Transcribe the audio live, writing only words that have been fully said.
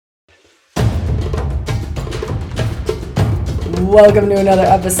Welcome to another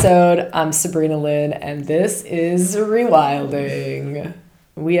episode. I'm Sabrina Lynn, and this is Rewilding.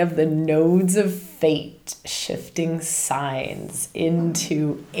 We have the nodes of fate shifting signs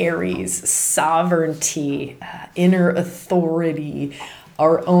into Aries, sovereignty, inner authority,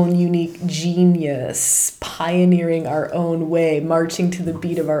 our own unique genius, pioneering our own way, marching to the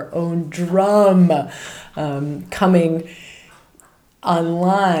beat of our own drum, coming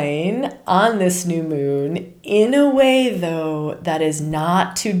online on this new moon in a way, though, that is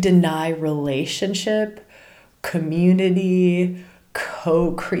not to deny relationship, community,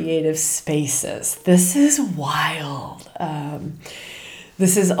 co-creative spaces. This is wild.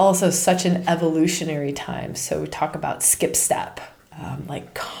 This is also such an evolutionary time. So we talk about skip step,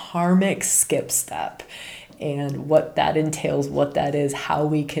 like karmic skip step, and what that entails, what that is, how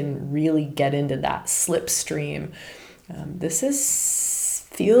we can really get into that slipstream.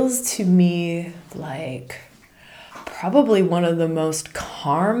 Feels to me like probably one of the most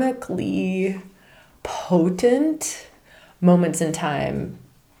karmically potent moments in time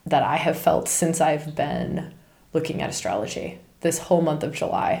that I have felt since I've been looking at astrology this whole month of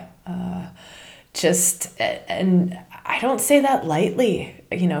July. And I don't say that lightly.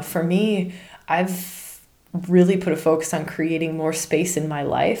 For me, I've really put a focus on creating more space in my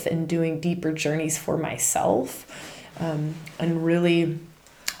life and doing deeper journeys for myself. And really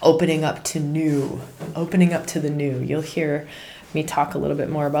opening up to the new. You'll hear me talk a little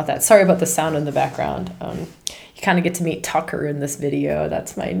bit more about that. Sorry about the sound in the background. You kind of get to meet Tucker in this video.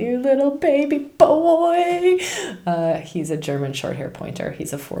 That's my new little baby boy. He's a German short hair pointer.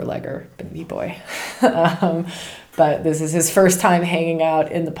 He's a four-legger baby boy. But this is his first time hanging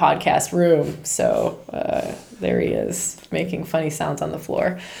out in the podcast room. So there he is, making funny sounds on the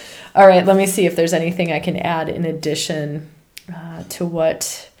floor. All right, let me see if there's anything I can add in addition to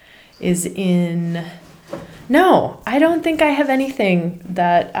what is in... No, I don't think I have anything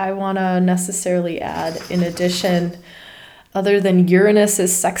that I want to necessarily add in addition, other than Uranus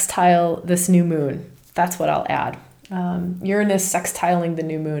is sextile this new moon. That's what I'll add. Uranus sextiling the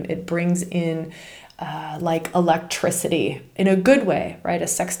new moon, it brings in like electricity in a good way, right? A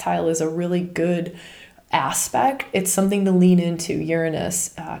sextile is a really good aspect. It's something to lean into.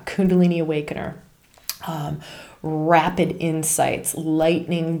 Uranus, Kundalini awakener, rapid insights,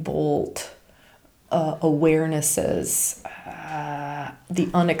 lightning bolt awarenesses, the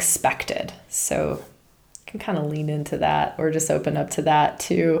unexpected. So you can kind of lean into that or just open up to that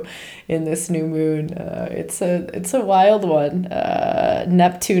too in this new moon. It's a wild one.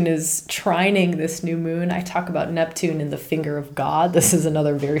 Neptune is trining this new moon. I talk about Neptune in the finger of God. This is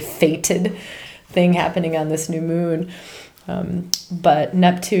another very fated thing happening on this new moon. But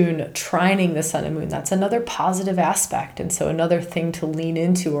Neptune trining the sun and moon, that's another positive aspect. And so another thing to lean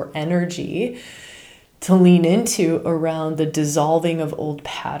into, or energy to lean into, around the dissolving of old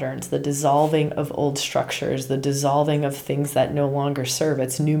patterns, the dissolving of old structures, the dissolving of things that no longer serve.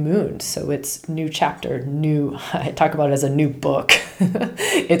 It's new moon. So it's new chapter, I talk about it as a new book.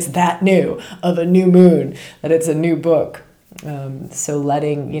 It's that new of a new moon, that it's a new book. So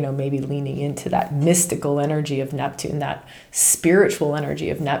letting, maybe leaning into that mystical energy of Neptune, that spiritual energy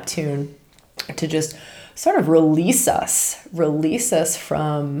of Neptune, to just sort of release us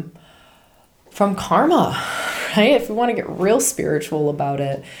from karma, right? If we want to get real spiritual about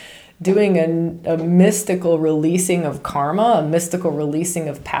it, doing a mystical releasing of karma, a mystical releasing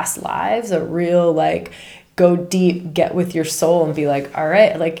of past lives, a real go deep, get with your soul and be like, all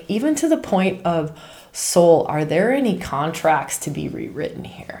right, even to the point of soul, are there any contracts to be rewritten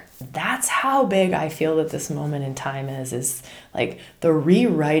here? That's how big I feel that this moment in time is like the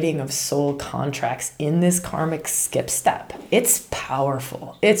rewriting of soul contracts in this karmic skip step. It's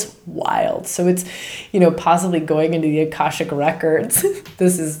powerful. It's wild. So it's, possibly going into the Akashic records.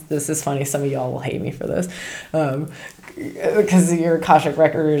 This is funny. Some of y'all will hate me for this. Because your Akashic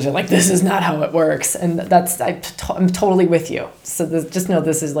records are like, this is not how it works. And I'm totally with you. So just know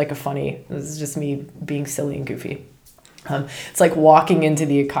this is this is just me being silly and goofy. It's like walking into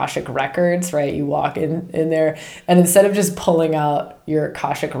the Akashic records, right? You walk in there, and instead of just pulling out your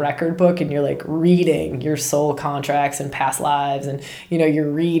Akashic record book and you're reading your soul contracts and past lives, and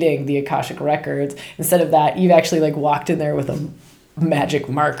you're reading the Akashic records, instead of that, you've actually walked in there with a magic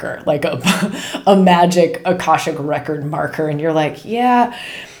marker, a magic Akashic record marker, and you're like, yeah,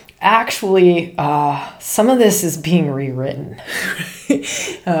 actually, some of this is being rewritten.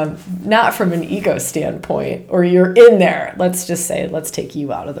 Not from an ego standpoint, or you're in there. Let's just say, let's take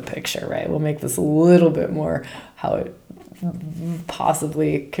you out of the picture, right? We'll make this a little bit more how it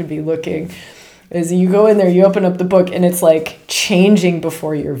possibly could be looking. is you go in there, you open up the book, and it's like changing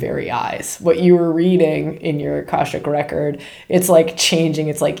before your very eyes. What you were reading in your Akashic record, it's like changing.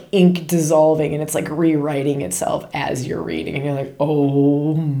 It's like ink dissolving, and it's like rewriting itself as you're reading. And you're like,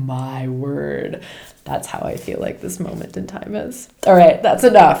 oh my word. That's how I feel like this moment in time is. All right, that's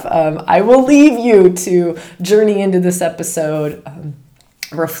enough. I will leave you to journey into this episode.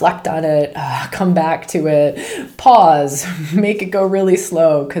 Reflect on it, come back to it, pause, make it go really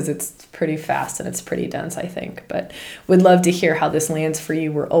slow because it's pretty fast and it's pretty dense, I think. But would love to hear how this lands for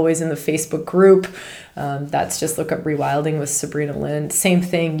you. We're always in the Facebook group. That's just look up Rewilding with Sabrina Lynn. Same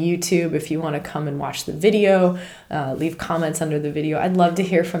thing, YouTube, if you want to come and watch the video, leave comments under the video. I'd love to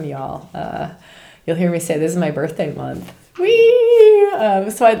hear from y'all. You'll hear me say, this is my birthday month. Whee!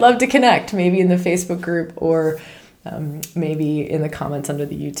 So I'd love to connect, maybe in the Facebook group or maybe in the comments under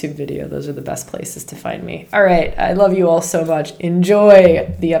the YouTube video. Those are the best places to find me. All right. I love you all so much.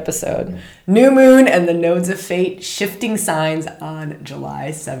 Enjoy the episode. New moon and the nodes of fate, shifting signs on July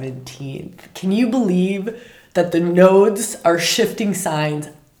 17th. Can you believe that the nodes are shifting signs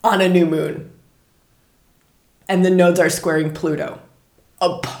on a new moon? And the nodes are squaring Pluto,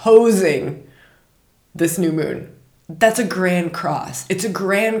 opposing this new moon. That's a grand cross. It's a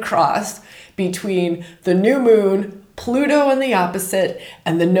grand cross between the new moon, Pluto in the opposite,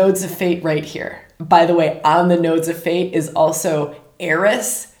 and the nodes of fate right here. By the way, on the nodes of fate is also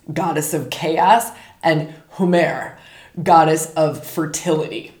Eris, goddess of chaos, and Humer, goddess of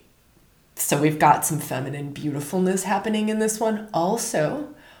fertility. So we've got some feminine beautifulness happening in this one.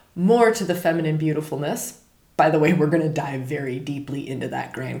 Also, more to the feminine beautifulness. By the way, we're going to dive very deeply into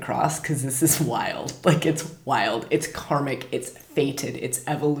that grand cross because this is wild. Like, it's wild. It's karmic. It's fated. It's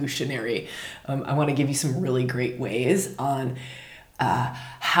evolutionary. I want to give you some really great ways on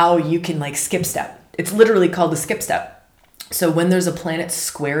how you can like skip step. It's literally called the skip step. So when there's a planet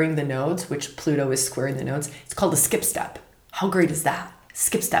squaring the nodes, which Pluto is squaring the nodes, it's called a skip step. How great is that?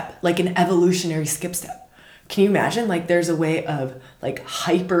 Skip step, like an evolutionary skip step. Can you imagine, like, there's a way of like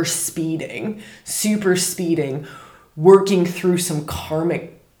hyper speeding, super speeding, working through some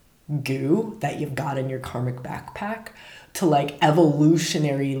karmic goo that you've got in your karmic backpack to like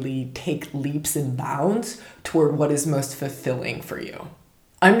evolutionarily take leaps and bounds toward what is most fulfilling for you.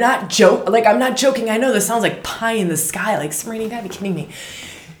 I'm not joking. I know this sounds like pie in the sky. Like, Sabrina, you gotta be kidding me.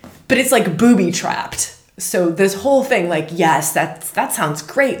 But it's like booby trapped. So this whole thing, like, yes, that sounds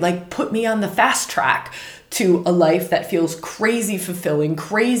great. Like, put me on the fast track to a life that feels crazy fulfilling,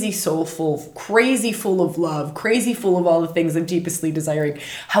 crazy soulful, crazy full of love, crazy full of all the things I'm deepestly desiring.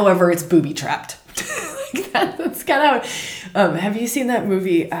 However, it's booby trapped. That's kind of how. Have you seen that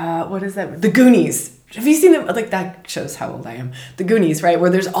movie? What is that? The Goonies. Have you seen them? Like, that shows how old I am. The Goonies, right? Where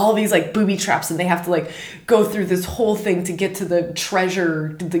there's all these like booby traps and they have to like go through this whole thing to get to the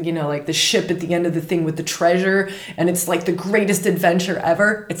treasure, like the ship at the end of the thing with the treasure. And it's like the greatest adventure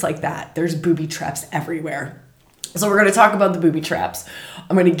ever. It's like that. There's booby traps everywhere. So we're going to talk about the booby traps.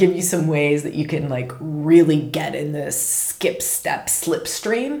 I'm going to give you some ways that you can like really get in this skip step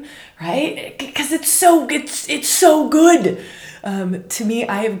slipstream, right? Because it's so good. To me,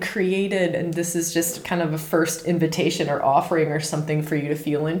 I have created, and this is just kind of a first invitation or offering or something for you to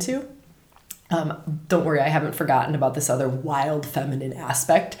feel into. Don't worry, I haven't forgotten about this other wild feminine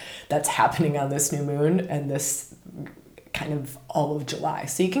aspect that's happening on this new moon and this kind of all of July.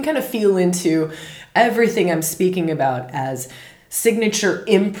 So you can kind of feel into everything I'm speaking about as signature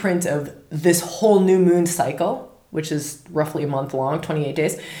imprint of this whole new moon cycle, which is roughly a month long, 28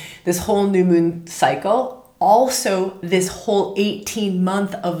 days. This whole new moon cycle. Also, this whole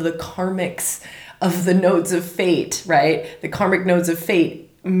 18-month of the karmics of the nodes of fate, right? The karmic nodes of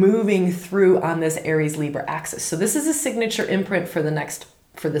fate moving through on this Aries Libra axis. So this is a signature imprint for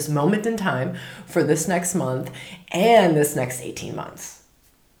this moment in time, for this next month, and this next 18 months,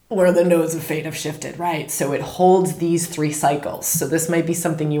 where the nodes of fate have shifted, right? So it holds these 3 cycles. So this might be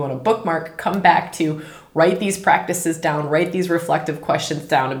something you want to bookmark, come back to, write these practices down, write these reflective questions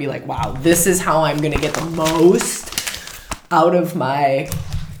down and be like, wow, this is how I'm going to get the most out of my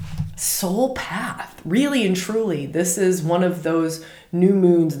soul path. Really and truly, this is one of those new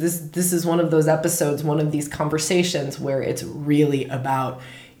moons. This is one of those episodes, one of these conversations where it's really about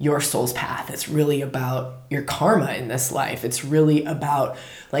your soul's path. It's really about your karma in this life. It's really about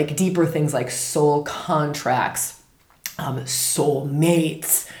like deeper things like soul contracts, soul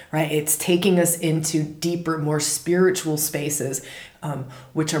mates, right? It's taking us into deeper, more spiritual spaces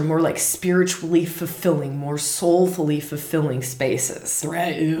which are more like spiritually fulfilling, more soulfully fulfilling spaces,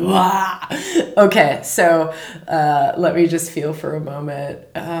 right? Okay, so let me just feel for a moment.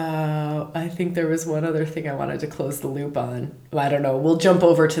 I think there was one other thing I wanted to close the loop on. I don't know. We'll jump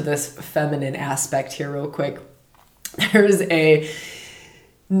over to this feminine aspect here real quick. There's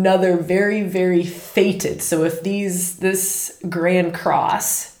another very, very fated. So if this grand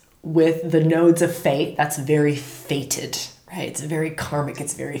cross with the nodes of fate, that's very fated, right? It's very karmic.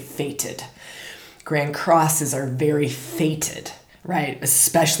 It's very fated. Grand crosses are very fated, right?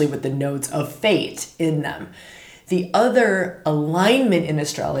 Especially with the nodes of fate in them. The other alignment in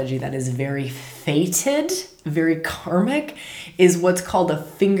astrology that is very fated, very karmic, is what's called a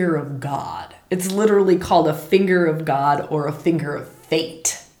finger of God. It's literally called a finger of God or a finger of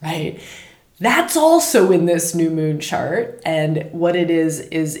fate, right? That's also in this new moon chart. And what it is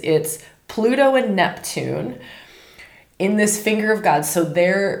it's Pluto and Neptune in this finger of God. So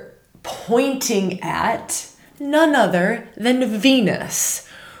they're pointing at none other than Venus,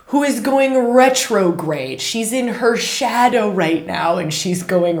 who is going retrograde. She's in her shadow right now and she's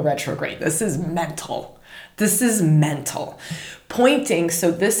going retrograde. This is mental. This is mental. Pointing,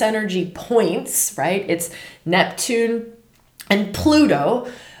 so this energy points, right? It's Neptune and Pluto.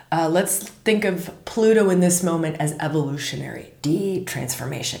 Let's think of Pluto in this moment as evolutionary, deep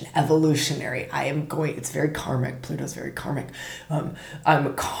transformation, evolutionary. It's very karmic. Pluto's very karmic. I'm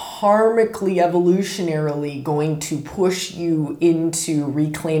karmically, evolutionarily going to push you into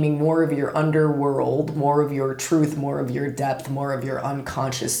reclaiming more of your underworld, more of your truth, more of your depth, more of your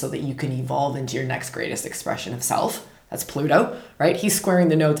unconscious so that you can evolve into your next greatest expression of self. That's Pluto, right? He's squaring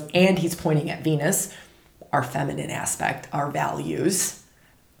the nodes and he's pointing at Venus, our feminine aspect, our values.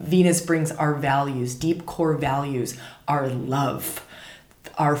 Venus brings our values, deep core values, our love,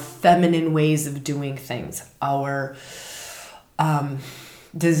 our feminine ways of doing things, our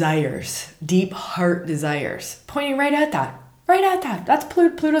desires, deep heart desires, pointing right at that. Right at that. That's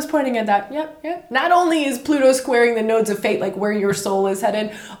Pluto's pointing at that. Yep. Not only is Pluto squaring the nodes of fate, like where your soul is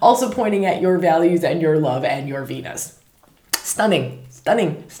headed, also pointing at your values and your love and your Venus. Stunning.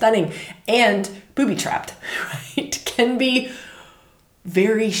 And booby-trapped, right? Can be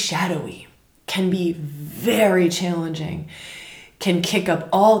very shadowy, can be very challenging, can kick up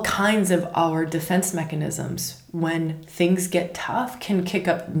all kinds of our defense mechanisms. When things get tough, can kick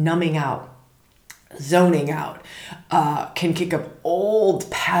up numbing out, zoning out, can kick up old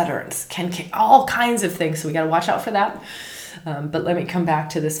patterns, can kick all kinds of things. So we got to watch out for that. But let me come back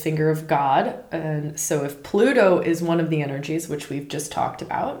to this finger of God. And so if Pluto is one of the energies, which we've just talked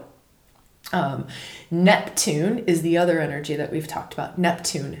about, Neptune is the other energy that we've talked about.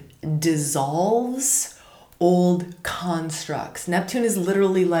 Neptune dissolves old constructs. Neptune is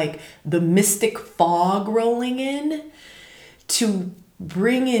literally like the mystic fog rolling in to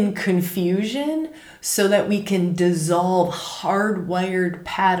bring in confusion so that we can dissolve hardwired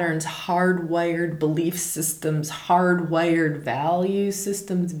patterns, hardwired belief systems, hardwired value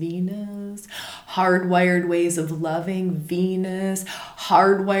systems, Venus, hardwired ways of loving, Venus,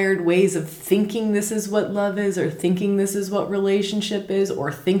 hardwired ways of thinking this is what love is, or thinking this is what relationship is,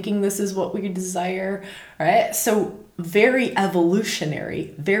 or thinking this is what we desire, right? So very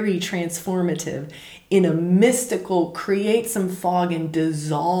evolutionary, very transformative, in a mystical, create some fog and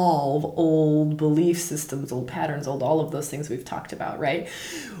dissolve old belief systems, old patterns, old all of those things we've talked about, right?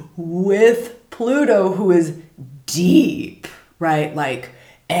 With Pluto, who is deep, right? Like,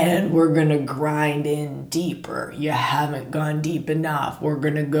 and we're going to grind in deeper. You haven't gone deep enough. We're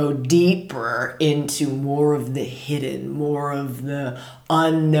going to go deeper into more of the hidden, more of the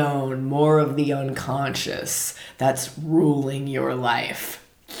unknown, more of the unconscious that's ruling your life.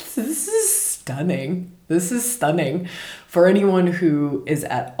 This is stunning. This is stunning. For anyone who is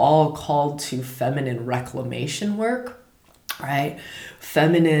at all called to feminine reclamation work, right?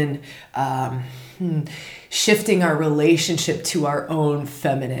 Feminine, shifting our relationship to our own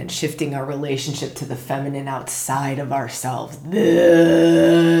feminine, shifting our relationship to the feminine outside of ourselves.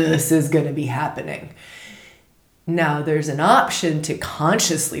 This is going to be happening. Now, there's an option to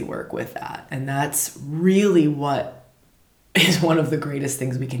consciously work with that. And that's really what is one of the greatest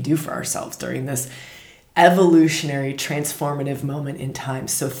things we can do for ourselves during this evolutionary, transformative moment in time.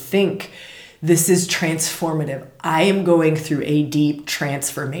 So think, this is transformative. I am going through a deep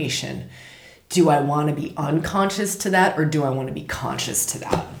transformation. Do I want to be unconscious to that, or do I want to be conscious to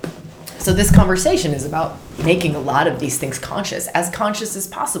that? So this conversation is about making a lot of these things conscious as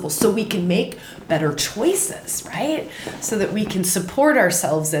possible, so we can make better choices, right? So that we can support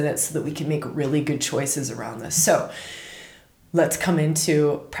ourselves in it, so that we can make really good choices around this. So let's come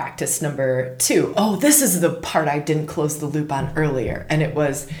into practice number 2. Oh, this is the part I didn't close the loop on earlier. And it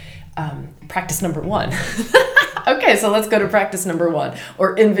was practice number 1. Okay, so let's go to practice number 1,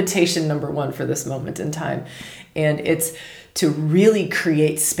 or invitation number 1 for this moment in time. And it's to really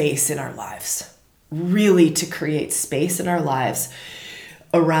create space in our lives. Really to create space in our lives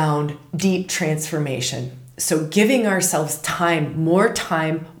around deep transformation. So giving ourselves time,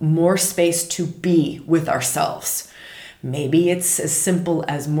 more space to be with ourselves. Maybe it's as simple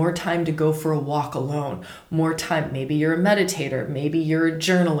as more time to go for a walk alone, more time. Maybe you're a meditator, maybe you're a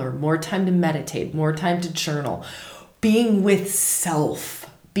journaler, more time to meditate, more time to journal. Being with self,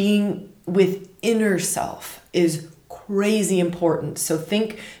 being with inner self is crazy important. So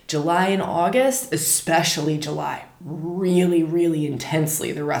think July and August, especially July, really, really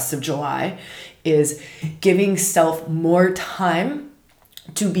intensely the rest of July, is giving self more time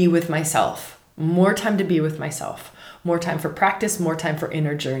to be with myself, more time to be with myself. More time for practice, more time for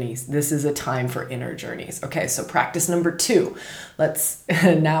inner journeys. This is a time for inner journeys. Okay, so practice number 2.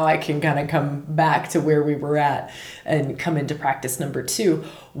 Now I can kind of come back to where we were at and come into practice number 2.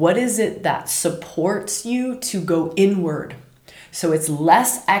 What is it that supports you to go inward? So it's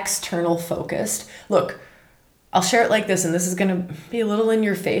less external focused. Look, I'll share it like this, and this is going to be a little in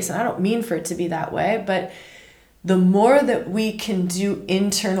your face, and I don't mean for it to be that way, but the more that we can do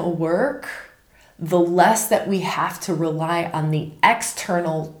internal work, the less that we have to rely on the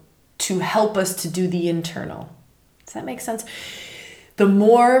external to help us to do the internal. Does that make sense? The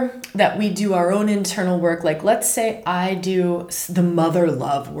more that we do our own internal work, like let's say I do the mother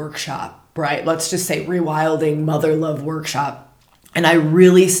love workshop, right? Let's just say rewilding mother love workshop. And I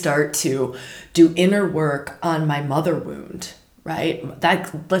really start to do inner work on my mother wound, right?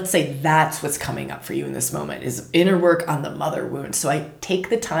 Let's say that's what's coming up for you in this moment is inner work on the mother wound. So I take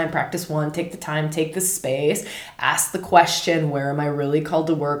the time, practice 1, take the time, take the space, ask the question, where am I really called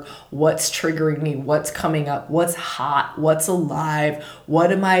to work? What's triggering me? What's coming up? What's hot? What's alive?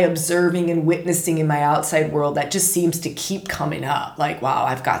 What am I observing and witnessing in my outside world that just seems to keep coming up? Like, wow,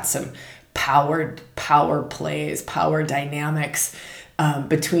 I've got some power plays, power dynamics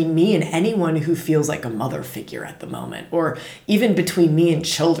between me and anyone who feels like a mother figure at the moment, or even between me and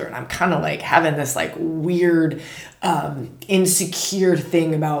children. I'm kind of like having this like weird, insecure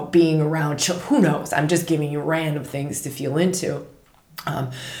thing about being around children. Who knows? I'm just giving you random things to feel into,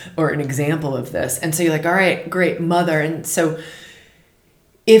 or an example of this. And so you're like, all right, great, mother. And so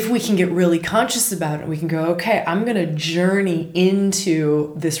if we can get really conscious about it, we can go, okay, I'm going to journey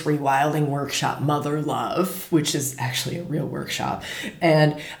into this rewilding workshop, Mother Love, which is actually a real workshop.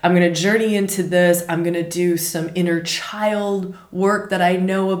 And I'm going to journey into this. I'm going to do some inner child work that I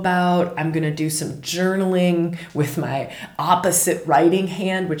know about. I'm going to do some journaling with my opposite writing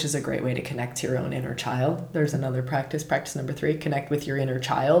hand, which is a great way to connect to your own inner child. There's another practice number 3, connect with your inner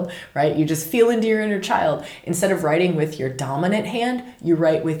child, right? You just feel into your inner child. Instead of writing with your dominant hand, you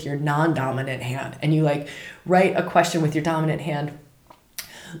write with your non-dominant hand, and you like write a question with your dominant hand.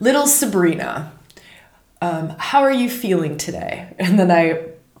 Little Sabrina, how are you feeling today? And then I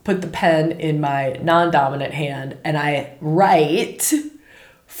put the pen in my non-dominant hand and I write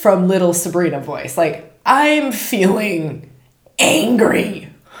from little Sabrina voice, like, I'm feeling angry.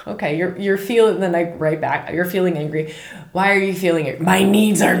 Okay, you're feeling, then I write back, you're feeling angry. Why are you feeling it? My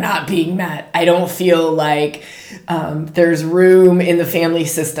needs are not being met. I don't feel like there's room in the family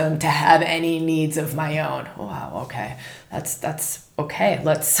system to have any needs of my own. Oh, wow, okay. That's okay.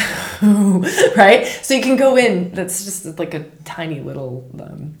 Let's, right? So you can go in, that's just like a tiny little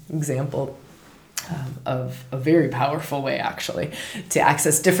example of a very powerful way, actually, to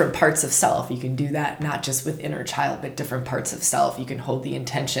access different parts of self. You can do that not just with inner child, but different parts of self. You can hold the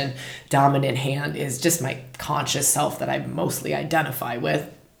intention. Dominant hand is just my conscious self that I mostly identify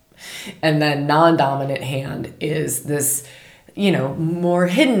with. And then non-dominant hand is this, more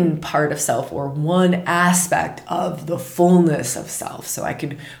hidden part of self, or one aspect of the fullness of self. So I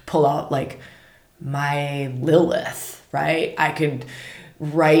could pull out like my Lilith, right? I could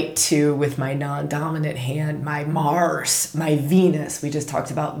write to, with my non-dominant hand, my Mars, my Venus. We just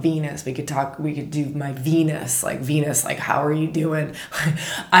talked about Venus. We could do my Venus, like, how are you doing?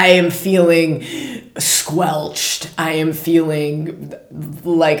 I am feeling squelched. I am feeling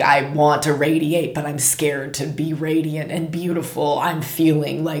like I want to radiate, but I'm scared to be radiant and beautiful. I'm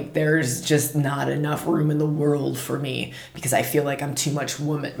feeling like there's just not enough room in the world for me because I feel like I'm too much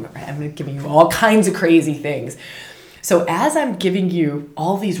woman. I'm giving you all kinds of crazy things. So as I'm giving you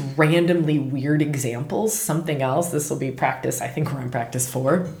all these randomly weird examples, something else, this will be practice, I think we're on practice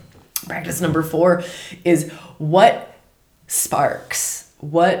 4. Practice number 4 is what sparks.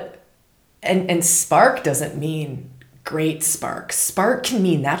 And spark doesn't mean great spark. Spark can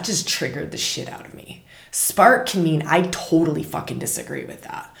mean that just triggered the shit out of me. Spark can mean I totally fucking disagree with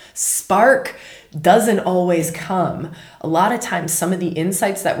that. Spark doesn't always come. A lot of times, some of the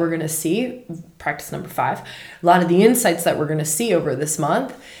insights that we're going to see, practice number 5, a lot of the insights that we're going to see over this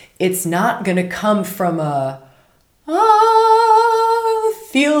month, it's not going to come from a,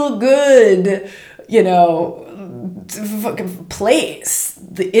 feel good, place.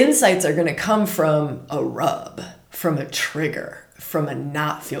 The insights are going to come from a rub, from a trigger, from a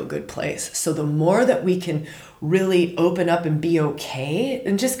not feel good place. So the more that we can really open up and be okay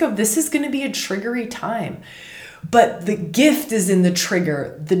and just go, this is going to be a triggery time. But the gift is in the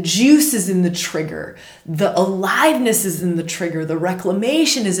trigger. The juice is in the trigger. The aliveness is in the trigger. The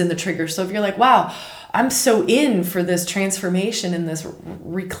reclamation is in the trigger. So if you're like, wow, I'm so in for this transformation and this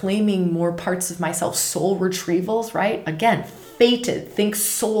reclaiming more parts of myself, soul retrievals, right? Again, fated, think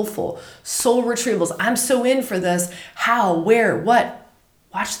soulful, soul retrievals. I'm so in for this. How, where, what?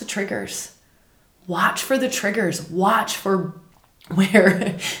 Watch the triggers. Watch for the triggers. Watch for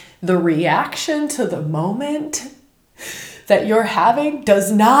where the reaction to the moment that you're having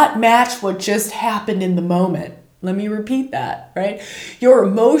does not match what just happened in the moment. Let me repeat that, right? Your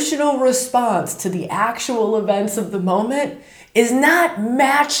emotional response to the actual events of the moment is not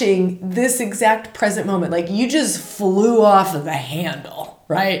matching this exact present moment. Like you just flew off of the handle,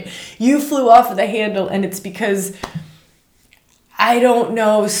 right? You flew off of the handle and it's because, I don't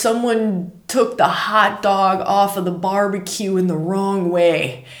know, someone took the hot dog off of the barbecue in the wrong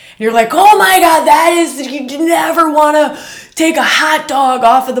way. And you're like, oh my God, you never want to take a hot dog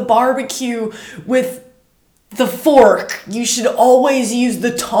off of the barbecue with the fork. You should always use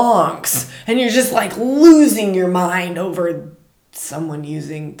the tongs. And you're just like losing your mind over someone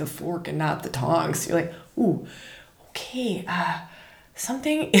using the fork and not the tongs. You're like, ooh, okay,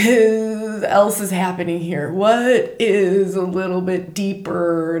 something else is happening here. What is a little bit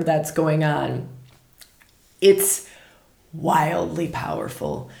deeper that's going on? It's wildly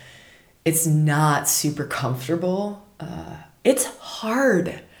powerful. It's not super comfortable. It's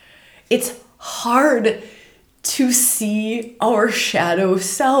hard. It's hard to see our shadow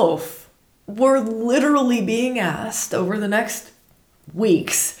self. We're literally being asked over the next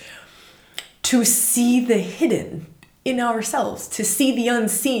weeks to see the hidden in ourselves, to see the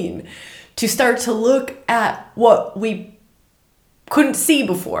unseen, to start to look at what we couldn't see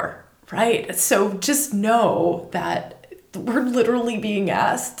before, right? So just know that we're literally being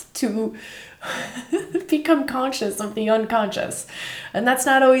asked to become conscious of the unconscious. And that's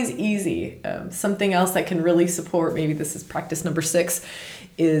not always easy. Something else that can really support, maybe this is practice number 6,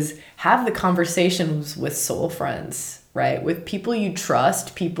 is have the conversations with soul friends, right? With people you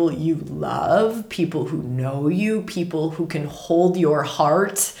trust, people you love, people who know you, people who can hold your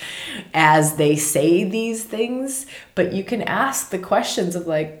heart as they say these things. But you can ask the questions of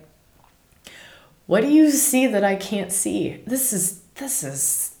like, what do you see that I can't see? These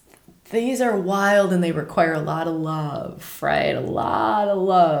are wild and they require a lot of love, right? A lot of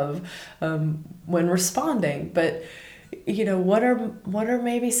love when responding. But, what are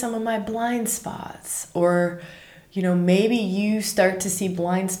maybe some of my blind spots? Or, maybe you start to see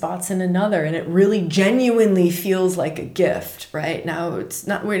blind spots in another and it really genuinely feels like a gift, right? Now,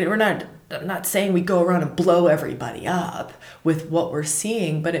 I'm not saying we go around and blow everybody up with what we're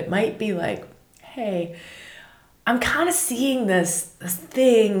seeing, but it might be like, hey, I'm kind of seeing this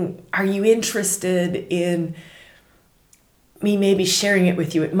thing. Are you interested in me maybe sharing it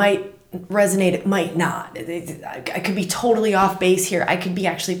with you? It might resonate, it might not. I could be totally off base here. I could be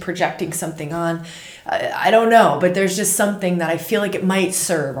actually projecting something on. I don't know, but there's just something that I feel like it might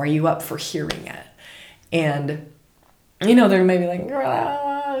serve. Are you up for hearing it? And, they're maybe like,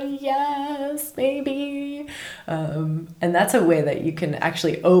 yes, maybe. And that's a way that you can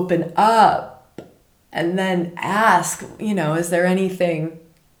actually open up and then ask, is there anything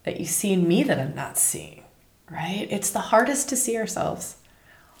that you see in me that I'm not seeing, right? It's the hardest to see ourselves.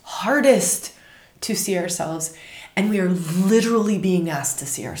 Hardest to see ourselves. And we are literally being asked to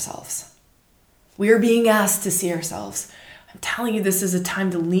see ourselves. We are being asked to see ourselves. I'm telling you, this is a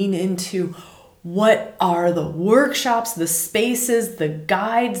time to lean into what are the workshops, the spaces, the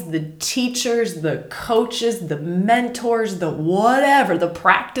guides, the teachers, the coaches, the mentors, the whatever, the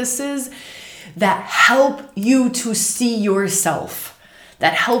practices that help you to see yourself,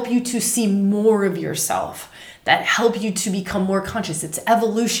 that help you to see more of yourself, that help you to become more conscious. It's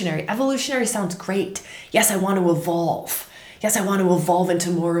evolutionary. Evolutionary sounds great. Yes, I want to evolve. Yes, I want to evolve into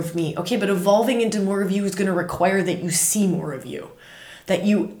more of me. Okay, but evolving into more of you is going to require that you see more of you, that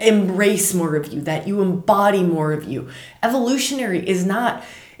you embrace more of you, that you embody more of you. Evolutionary is not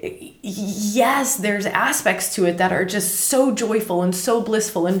yes, there's aspects to it that are just so joyful and so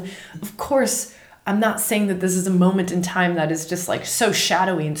blissful. And of course, I'm not saying that this is a moment in time that is just like so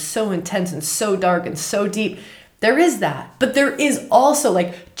shadowy and so intense and so dark and so deep. There is that, but there is also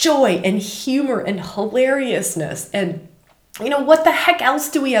like joy and humor and hilariousness. And what the heck else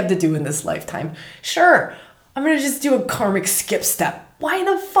do we have to do in this lifetime? Sure, I'm going to just do a karmic skip step. Why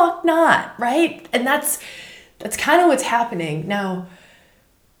the fuck not, right? And that's kind of what's happening. Now,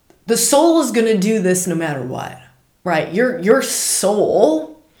 the soul is going to do this no matter what, right? Your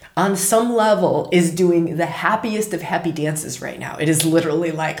soul on some level is doing the happiest of happy dances right now. It is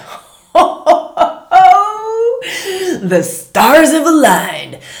literally like, the stars have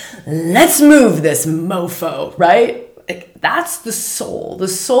aligned. Let's move this mofo, right? Like, that's the soul. The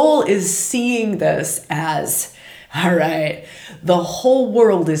soul is seeing this as, all right, the whole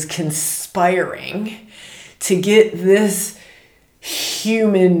world is conspiring to get this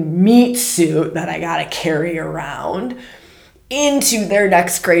human meat suit that I gotta carry around into their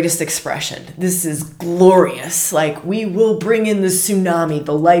next greatest expression. This is glorious. Like, we will bring in the tsunami,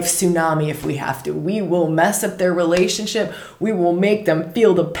 the life tsunami if we have to. We will mess up their relationship. We will make them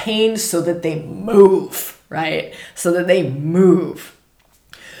feel the pain so that they move, right? So that they move.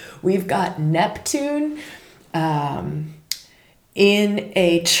 We've got Neptune in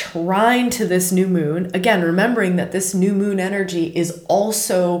a trine to this new moon. Again, remembering that this new moon energy is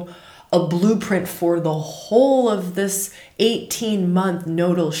also a blueprint for the whole of this 18-month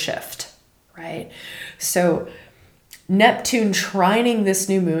nodal shift, right? So Neptune trining this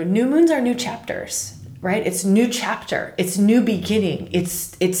new moon. New moons are new chapters, right? It's new chapter. It's new beginning.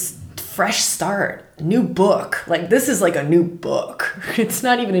 It's fresh start, new book. Like, this is like a new book. It's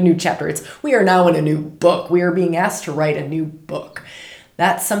not even a new chapter. We are now in a new book. We are being asked to write a new book.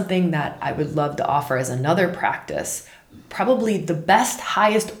 That's something that I would love to offer as another practice. Probably the best,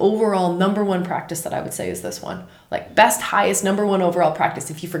 highest overall number one practice that I would say is this one. Like, best, highest, number one overall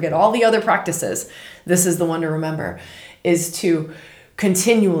practice. If you forget all the other practices, this is the one to remember, is to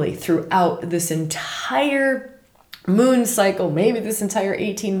continually throughout this entire moon cycle, maybe this entire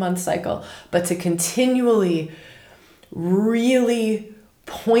 18-month cycle, but to continually really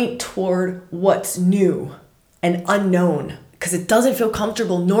point toward what's new and unknown, because it doesn't feel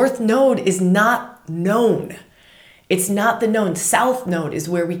comfortable. North node is not known. It's not the known. South node is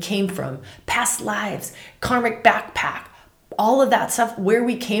where we came from. Past lives, karmic backpack, all of that stuff, where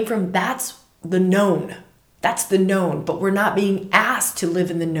we came from, that's the known. That's the known, but we're not being asked to live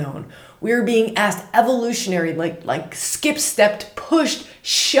in the known. We're being asked evolutionary, like skip-stepped, pushed,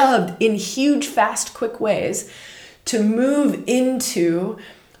 shoved in huge, fast, quick ways to move into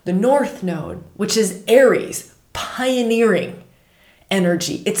the North Node, which is Aries, pioneering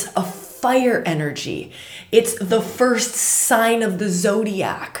energy. It's a fire energy. It's the first sign of the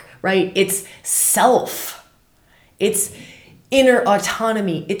zodiac, right? It's self. It's inner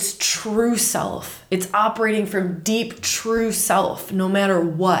autonomy. It's true self. It's operating from deep true self, no matter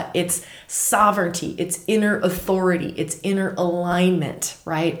what. It's sovereignty. It's inner authority. It's inner alignment,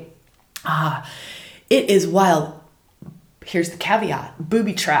 right? It is wild. Here's the caveat.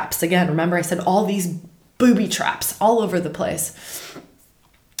 Booby traps. Again, remember I said all these booby traps all over the place.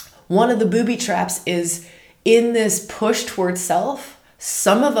 One of the booby traps is in this push towards self.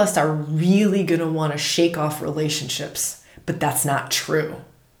 Some of us are really going to want to shake off relationships, but that's not true.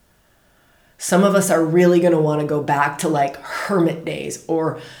 Some of us are really going to want to go back to like hermit days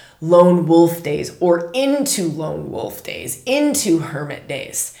or lone wolf days or into lone wolf days, into hermit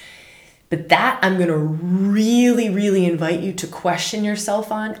days. But that I'm going to really, really invite you to question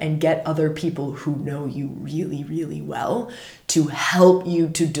yourself on and get other people who know you really, really well to help you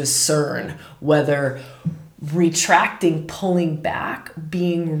to discern whether retracting, pulling back,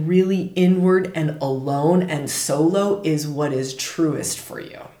 being really inward and alone and solo is what is truest for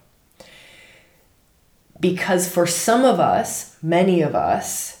you. Because for some of us, many of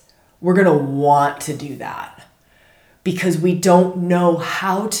us, we're going to want to do that. Because we don't know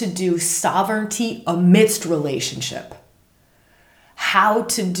how to do sovereignty amidst relationship, how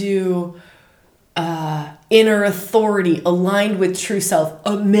to do inner authority aligned with true self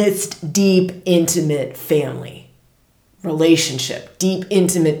amidst deep, intimate family relationship, deep,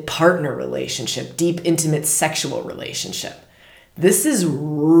 intimate partner relationship, deep, intimate sexual relationship. This is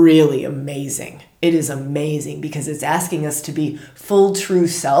really amazing. It is amazing because it's asking us to be full, true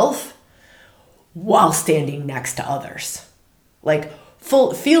self while standing next to others. Like,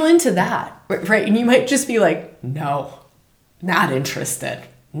 feel into that, right? And you might just be like, no, not interested.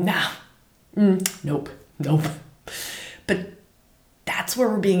 Nah, nope. But that's where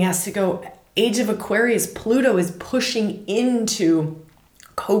we're being asked to go. Age of Aquarius, Pluto is pushing into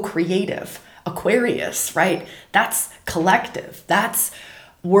co-creative. Aquarius, right? That's collective. That's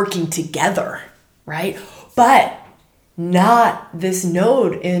working together, right? But not this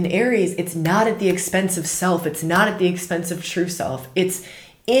node in Aries. It's not at the expense of self. It's not at the expense of true self. It's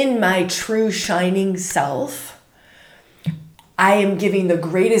in my true shining self. I am giving the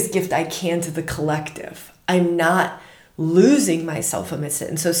greatest gift I can to the collective. I'm not losing myself amidst it.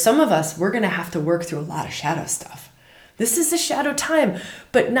 And so some of us, we're going to have to work through a lot of shadow stuff. This is a shadow time,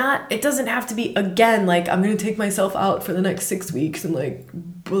 but it doesn't have to be, again, like I'm going to take myself out for the next 6 weeks and like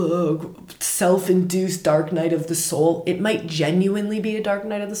self-induced dark night of the soul. It might genuinely be a dark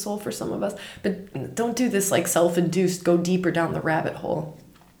night of the soul for some of us, but don't do this like self-induced, go deeper down the rabbit hole.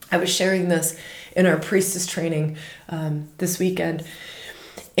 I was sharing this in our priestess training this weekend,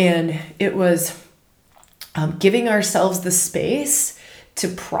 and it was giving ourselves the space to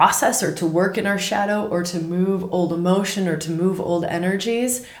process or to work in our shadow or to move old emotion or to move old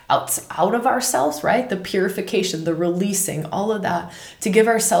energies out of ourselves, right? The purification, the releasing, all of that, to give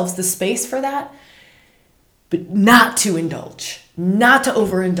ourselves the space for that, but not to indulge, not to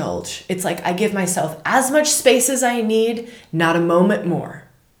overindulge. It's like I give myself as much space as I need, not a moment more.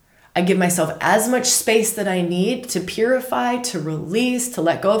 I give myself as much space that I need to purify, to release, to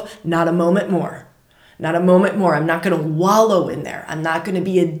let go of, not a moment more. Not a moment more. I'm not going to wallow in there. I'm not going to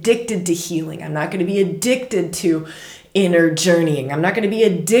be addicted to healing. I'm not going to be addicted to inner journeying. I'm not going to be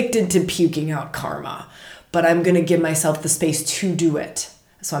addicted to puking out karma, but I'm going to give myself the space to do it.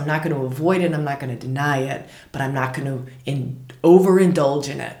 So I'm not going to avoid it. I'm not going to deny it, but I'm not going to overindulge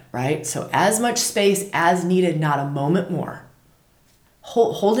in it, right? So as much space as needed, not a moment more.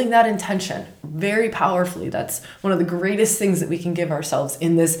 Holding that intention very powerfully. That's one of the greatest things that we can give ourselves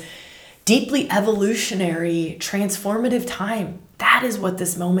in this deeply evolutionary, transformative time. That is what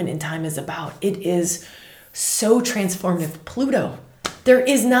this moment in time is about. It is so transformative. Pluto, there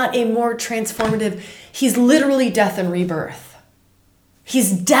is not a more transformative. He's literally death and rebirth.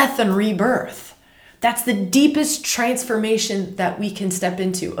 He's death and rebirth. That's the deepest transformation that we can step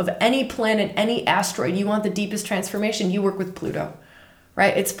into of any planet, any asteroid. You want the deepest transformation, you work with Pluto,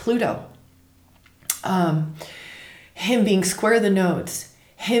 right? It's Pluto. Him being square the nodes,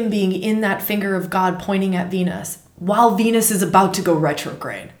 him being in that finger of God pointing at Venus while Venus is about to go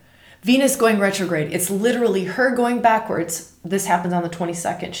retrograde. Venus going retrograde, it's literally her going backwards. This happens on the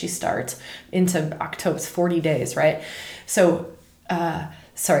 22nd. She starts into October, 40 days, right? So,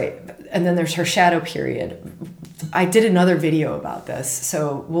 and then there's her shadow period. I did another video about this,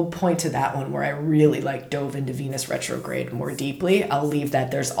 so we'll point to that one where I really dove into Venus retrograde more deeply. I'll leave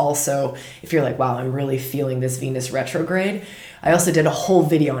that. There's also, if you're like, wow, I'm really feeling this Venus retrograde, I also did a whole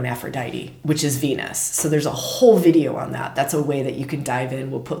video on Aphrodite, which is Venus. So there's a whole video on that. That's a way that you can dive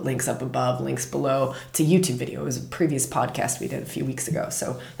in. We'll put links up above, links below to YouTube video. It was a previous podcast we did a few weeks ago.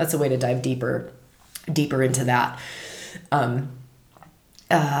 So that's a way to dive deeper into that.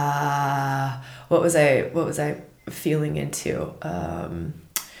 What was I feeling into?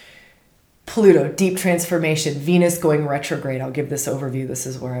 Pluto, deep transformation, Venus going retrograde. I'll give this overview. This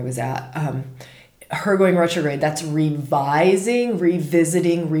is where I was at. Her going retrograde, that's revising,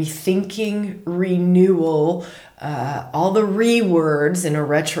 revisiting, rethinking, renewal, all the re-words in a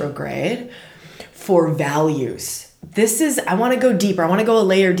retrograde for values. This is, I want to go deeper. I want to go a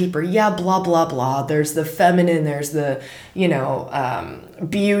layer deeper. Yeah, blah, blah, blah. There's the feminine, there's the,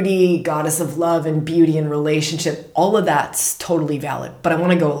 beauty, goddess of love and beauty and relationship. All of that's totally valid, but I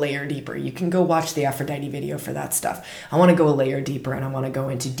want to go a layer deeper. You can go watch the Aphrodite video for that stuff. I want to go a layer deeper, and I want to go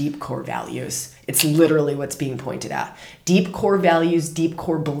into deep core values. It's literally what's being pointed at. Deep core values, deep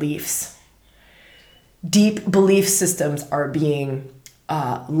core beliefs. Deep belief systems are being,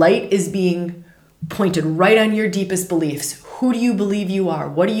 light is being pointed right on your deepest beliefs. Who do you believe you are?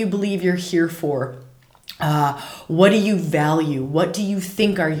 What do you believe you're here for? What do you value? What do you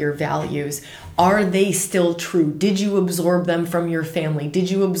think are your values? Are they still true? Did you absorb them from your family? Did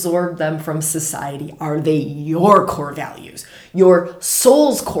you absorb them from society? Are they your core values? Your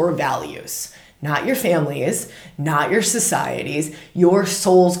soul's core values? Not your family's, not your society's, your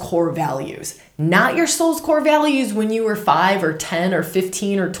soul's core values. Not your soul's core values when you were 5 or 10 or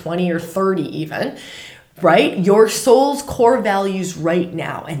 15 or 20 or 30 even, right? Your soul's core values right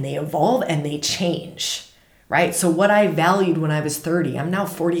now, and they evolve and they change, right? So what I valued when I was 30, I'm now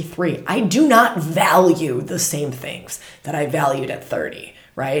 43. I do not value the same things that I valued at 30.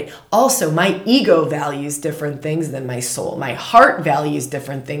 Right? Also, my ego values different things than my soul. My heart values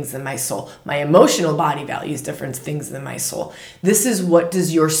different things than my soul. My emotional body values different things than my soul. This is, what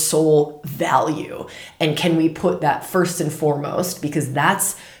does your soul value? And can we put that first and foremost? Because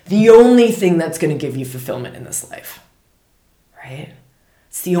that's the only thing that's going to give you fulfillment in this life. Right?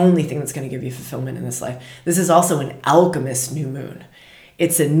 It's the only thing that's going to give you fulfillment in this life. This is also an alchemist new moon.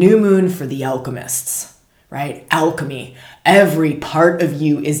 It's a new moon for the alchemists, right? Alchemy. Every part of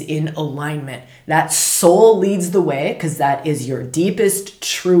you is in alignment. That soul leads the way because that is your deepest,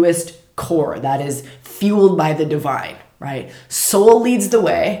 truest core. That is fueled by the divine, right? Soul leads the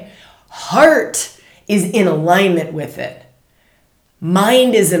way. Heart is in alignment with it.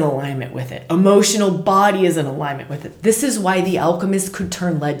 Mind is in alignment with it. Emotional body is in alignment with it. This is why the alchemists could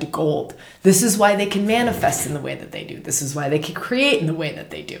turn lead to gold. This is why they can manifest in the way that they do. This is why they can create in the way that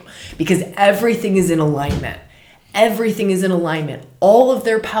they do. Because everything is in alignment. Everything is in alignment. All of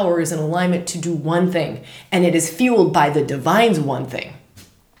their power is in alignment to do one thing. And it is fueled by the divine's one thing.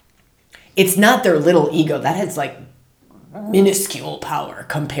 It's not their little ego. That has like minuscule power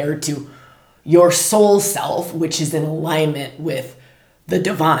compared to your soul self, which is in alignment with the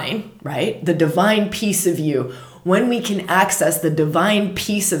divine, right? The divine piece of you. When we can access the divine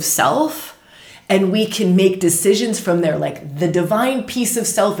piece of self and we can make decisions from there, like the divine piece of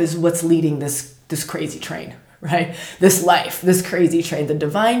self is what's leading this crazy train, right? This life, this crazy train. The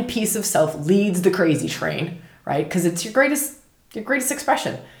divine piece of self leads the crazy train, right? Because it's your greatest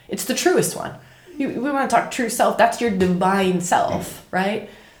expression. It's the truest one. We want to talk true self. That's your divine self, right?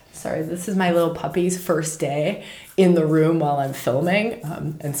 Sorry, this is my little puppy's first day in the room while I'm filming.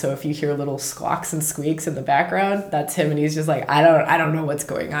 And so if you hear little squawks and squeaks in the background, that's him. And he's just like, I don't know what's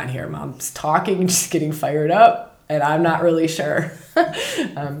going on here. Mom's talking, just getting fired up, and I'm not really sure.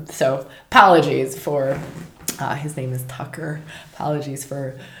 So apologies for, his name is Tucker. Apologies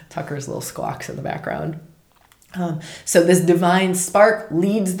for Tucker's little squawks in the background. So this divine spark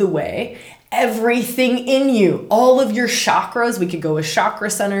leads the way. Everything in you, all of your chakras, we could go with chakra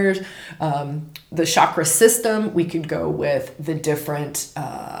centers, the chakra system, we could go with the different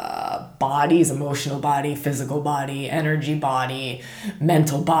bodies, emotional body, physical body, energy body,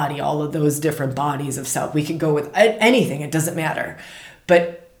 mental body, all of those different bodies of self. We could go with anything, it doesn't matter.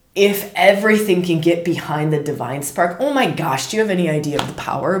 But if everything can get behind the divine spark, oh my gosh, do you have any idea of the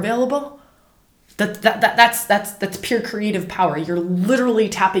power available? That's pure creative power. You're literally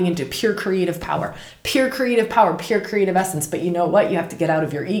tapping into pure creative power, pure creative essence. But you know what? You have to get out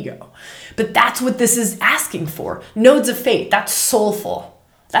of your ego. But that's what this is asking for. Nodes of fate. That's soulful.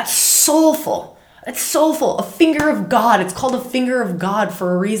 That's soulful. That's soulful. A finger of God. It's called a finger of God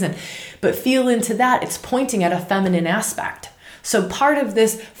for a reason. But feel into that. It's pointing at a feminine aspect. So part of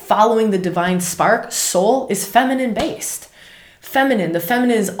this following the divine spark, soul, is feminine based. Feminine. The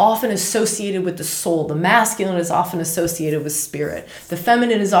feminine is often associated with the soul. The masculine is often associated with spirit. The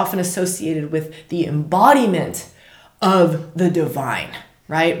feminine is often associated with the embodiment of the divine,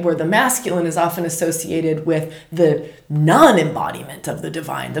 right? Where the masculine is often associated with the non-embodiment of the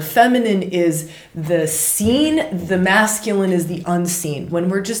divine. The feminine is the seen, the masculine is the unseen. When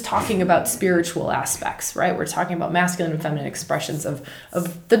we're just talking about spiritual aspects, right? We're talking about masculine and feminine expressions of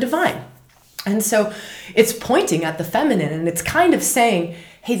the divine. And so it's pointing at the feminine, and it's kind of saying,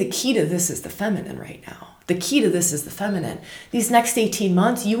 hey, the key to this is the feminine right now. The key to this is the feminine. These next 18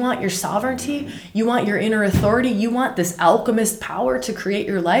 months, you want your sovereignty, you want your inner authority, you want this alchemist power to create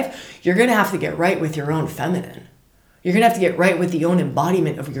your life. You're going to have to get right with your own feminine. You're going to have to get right with the own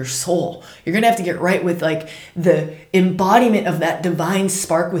embodiment of your soul. You're going to have to get right with like the embodiment of that divine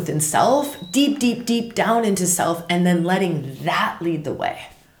spark within self, deep, deep, deep down into self, and then letting that lead the way.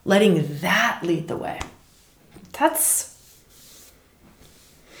 Letting that lead the way.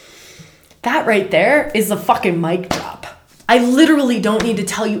 That right there is a fucking mic drop. I literally don't need to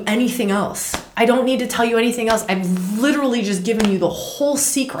tell you anything else. I don't need to tell you anything else. I've literally just given you the whole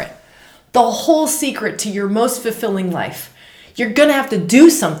secret. The whole secret to your most fulfilling life. You're gonna have to do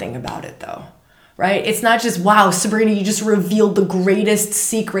something about it though, right? It's not just, wow, Sabrina, you just revealed the greatest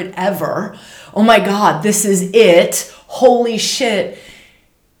secret ever. Oh my God, this is it. Holy shit.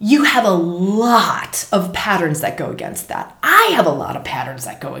 You have a lot of patterns that go against that. I have a lot of patterns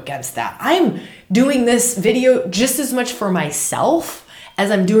that go against that. I'm doing this video just as much for myself as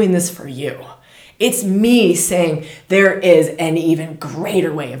I'm doing this for you. It's me saying there is an even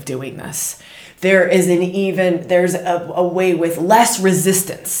greater way of doing this. There's a way with less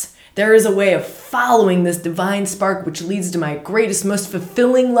resistance. There is a way of following this divine spark, which leads to my greatest, most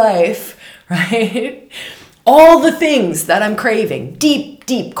fulfilling life, right? All the things that I'm craving, deep,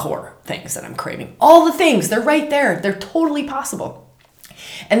 deep core things that I'm craving, all the things, they're right there. They're totally possible.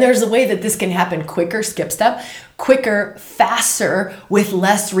 And there's a way that this can happen quicker, skip step, quicker, faster, with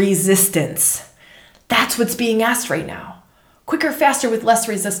less resistance. That's what's being asked right now. Quicker, faster, with less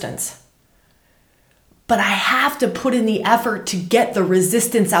resistance. but I have to put in the effort to get the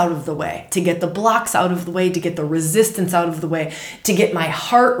resistance out of the way, to get the blocks out of the way, to get the resistance out of the way, to get my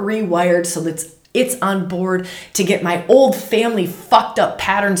heart rewired so that it's on board, to get my old family fucked up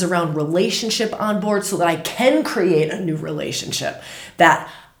patterns around relationship on board so that I can create a new relationship that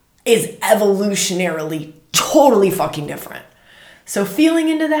is evolutionarily totally fucking different. So feeling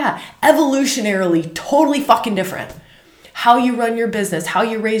into that, evolutionarily totally fucking different. How you run your business, how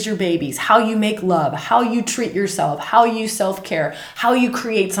you raise your babies, how you make love, how you treat yourself, how you self-care, how you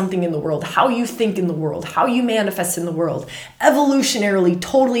create something in the world, how you think in the world, how you manifest in the world. Evolutionarily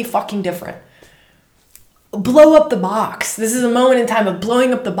totally fucking different. Blow up the box. This is a moment in time of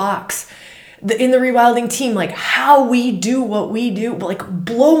blowing up the box. In the rewilding team, like how we do what we do, but like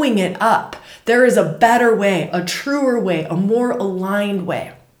blowing it up. There is a better way, a truer way, a more aligned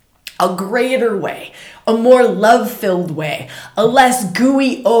way, a greater way, a more love-filled way, a less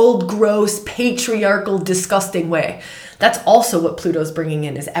gooey, old, gross, patriarchal, disgusting way. That's also what Pluto's bringing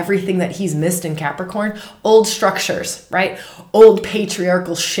in, is everything that he's missed in Capricorn. Old structures, right? Old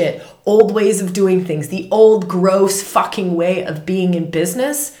patriarchal shit, old ways of doing things, the old gross fucking way of being in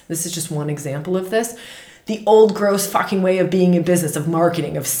business. This is just one example of this. The old gross fucking way of being in business, of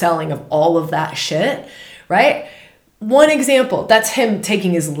marketing, of selling, of all of that shit, right? One example, that's him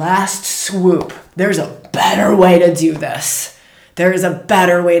taking his last swoop. There's a better way to do this. There is a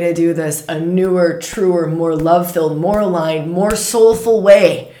better way to do this, a newer, truer, more love-filled, more aligned, more soulful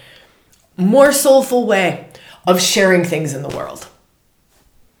way of sharing things in the world.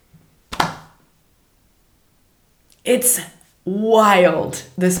 It's wild,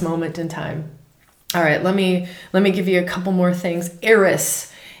 this moment in time. All right, let me give you a couple more things.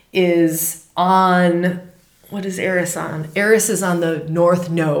 Eris is on, what is Eris on? Eris is on the North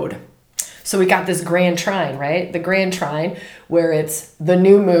Node. So we got this grand trine, right? The grand trine where it's the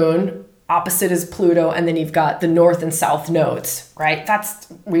new moon, opposite is Pluto, and then you've got the North and South nodes, right?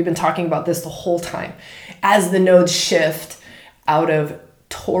 We've been talking about this the whole time. As the nodes shift out of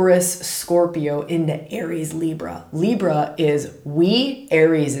Taurus, Scorpio into Aries, Libra. Libra is we,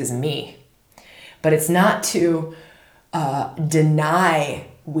 Aries is me. But it's not to deny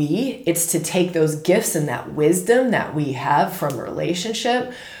we, it's to take those gifts and that wisdom that we have from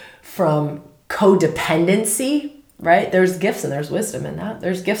relationship, from codependency, right? There's gifts and there's wisdom in that.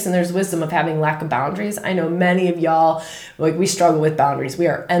 There's gifts and there's wisdom of having lack of boundaries. I know many of y'all, like, we struggle with boundaries. We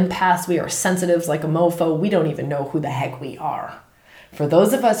are empaths. We are sensitives like a mofo. We don't even know who the heck we are. For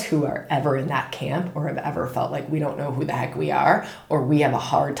those of us who are ever in that camp or have ever felt like we don't know who the heck we are, or we have a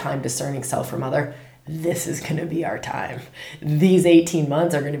hard time discerning self from other, this is going to be our time. These 18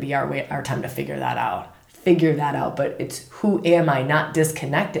 months are going to be our time to figure that out. But it's who am I, not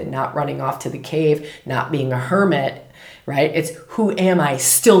disconnected, not running off to the cave, not being a hermit, right? It's who am I,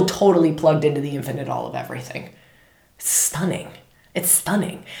 still totally plugged into the infinite all of everything. It's stunning. It's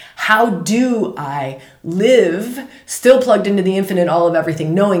stunning. How do I live still plugged into the infinite all of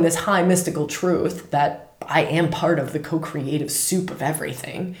everything, knowing this high mystical truth that I am part of the co-creative soup of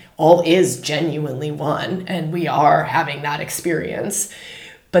everything. All is genuinely one, and we are having that experience.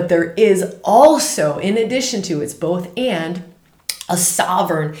 But there is also, in addition to, it's both and, a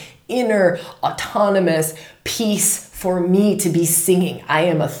sovereign, inner, autonomous piece for me to be singing. I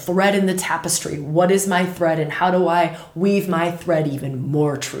am a thread in the tapestry. What is my thread, and how do I weave my thread even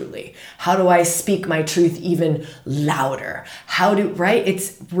more truly? How do I speak my truth even louder? Right?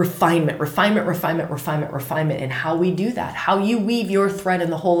 It's refinement, and how we do that. How you weave your thread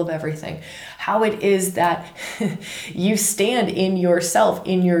in the whole of everything. How it is that you stand in yourself,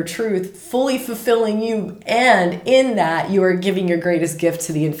 in your truth, fully fulfilling you, and in that you are giving your greatest gift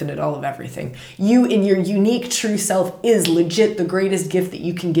to the infinite all of everything. You in your unique true self is legit the greatest gift that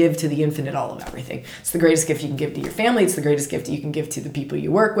you can give to the infinite all of everything. It's the greatest gift you can give to your family. It's the greatest gift you can give to the people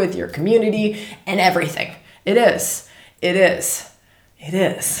you work with, your community, and everything. It is.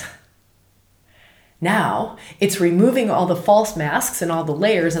 Now, it's removing all the false masks and all the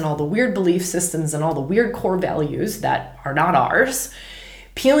layers and all the weird belief systems and all the weird core values that are not ours,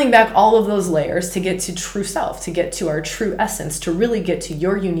 peeling back all of those layers to get to true self, to get to our true essence, to really get to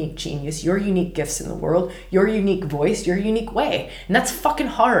your unique genius, your unique gifts in the world, your unique voice, your unique way. And that's fucking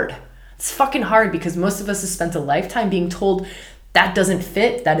hard. It's fucking hard because most of us have spent a lifetime being told that doesn't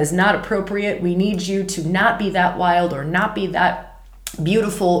fit, that is not appropriate. We need you to not be that wild, or not be that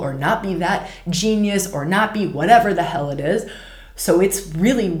beautiful, or not be that genius, or not be whatever the hell it is. So it's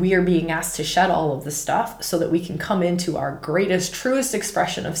really, we're being asked to shed all of the stuff so that we can come into our greatest, truest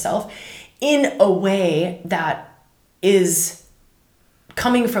expression of self in a way that is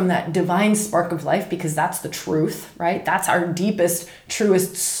coming from that divine spark of life, because that's the truth, right? That's our deepest,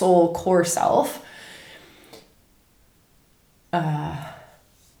 truest soul core self.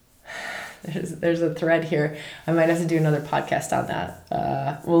 There's a thread here. I might have to do another podcast on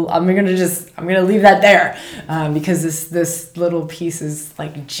that. Well, I'm gonna leave that there because this little piece is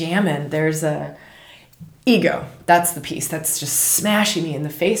like jamming. There's a ego. That's the piece that's just smashing me in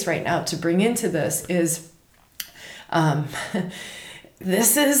the face right now. To bring into this is,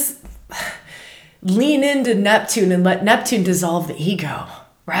 this is lean into Neptune and let Neptune dissolve the ego.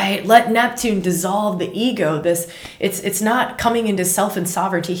 Right? Let Neptune dissolve the ego. It's not coming into self and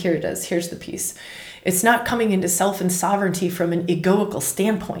sovereignty. Here it is. Here's the piece. It's not coming into self and sovereignty from an egoical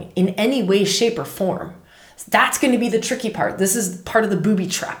standpoint in any way, shape, or form. That's going to be the tricky part. This is part of the booby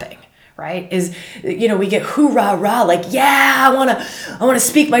trapping, right? Is, we get hoorah, rah, like, yeah, I want to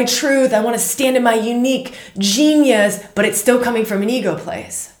speak my truth. I want to stand in my unique genius, but it's still coming from an ego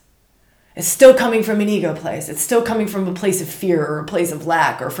place. It's still coming from an ego place. It's still coming from a place of fear or a place of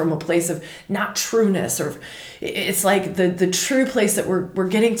lack or from a place of not trueness. Or it's like the true place that we're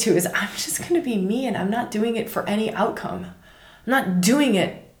getting to is, I'm just going to be me, and I'm not doing it for any outcome. I'm not doing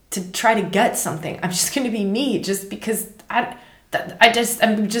it to try to get something. I'm just going to be me just because I'm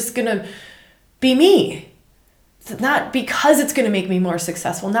just going to be me. Not because it's going to make me more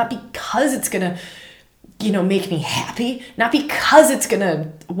successful, not because it's going to make me happy, not because it's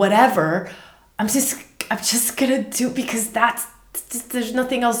gonna whatever. I'm just gonna do because there's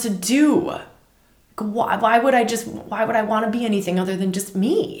nothing else to do. Why would I want to be anything other than just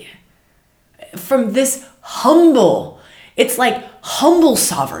me? From this it's like humble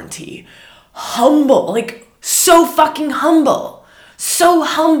sovereignty, like so fucking humble. So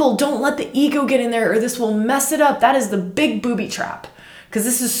humble. Don't let the ego get in there or this will mess it up. That is the big booby trap. Because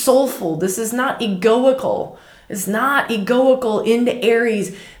this is soulful. This is not egoical. It's not egoical into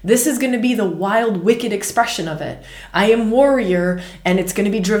Aries. This is going to be the wild, wicked expression of it. I am warrior, and it's going to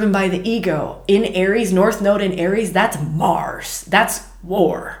be driven by the ego. In Aries, North Node in Aries, that's Mars. That's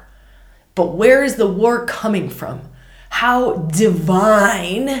war. But where is the war coming from? How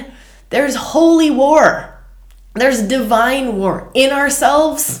divine. There's holy war. There's divine war. In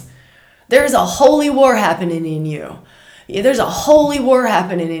ourselves, there's a holy war happening in you. There's a holy war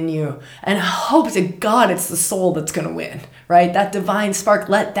happening in you, and I hope to God it's the soul that's going to win, right? That divine spark,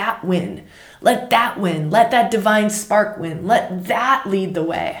 let that win. Let that win. Let that divine spark win. Let that lead the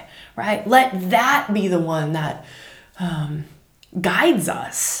way, right? Let that be the one that guides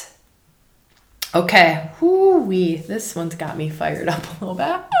us. Okay, this one's got me fired up a little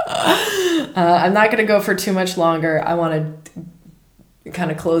bit. I'm not going to go for too much longer. I want to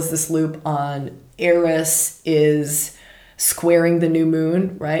kind of close this loop on Eris is squaring the new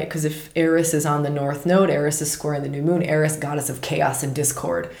moon, right? Because if Eris is on the North Node, Eris is squaring the new moon. Eris, goddess of chaos and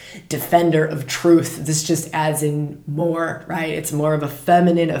discord, defender of truth. This just adds in more, right? It's more of a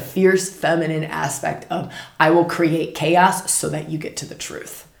fierce feminine aspect of, I will create chaos so that you get to the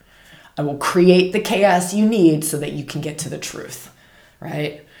truth. I will create the chaos you need so that you can get to the truth,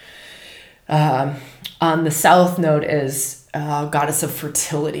 right? On the South Node is goddess of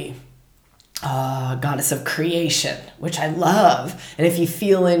fertility. Goddess of creation, which I love. And if you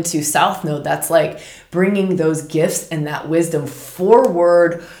feel into South Node, that's like bringing those gifts and that wisdom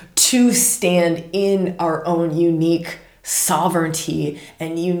forward to stand in our own unique sovereignty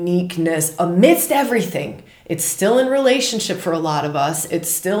and uniqueness amidst everything. It's still in relationship for a lot of us.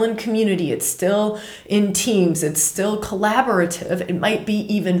 It's still in community. It's still in teams. It's still collaborative. It might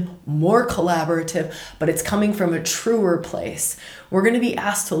be even more collaborative, but it's coming from a truer place. We're going to be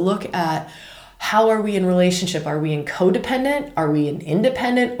asked to look at, how are we in relationship? Are we in codependent? Are we in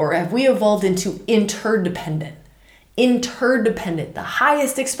independent? Or have we evolved into interdependent? Interdependent, the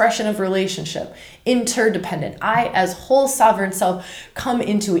highest expression of relationship. Interdependent. I, as whole sovereign self, come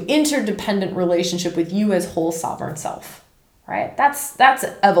into an interdependent relationship with you as whole sovereign self. Right? That's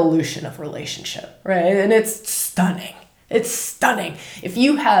evolution of relationship, right? And it's stunning. It's stunning. If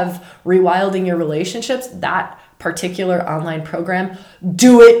you have rewilding your relationships, that particular online program,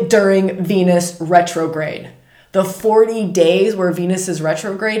 do it during Venus retrograde. The 40 days where Venus is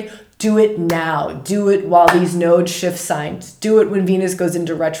retrograde, do it now. Do it while these nodes shift signs. Do it when Venus goes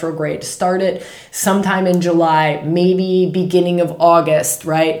into retrograde. Start it sometime in July, maybe beginning of August,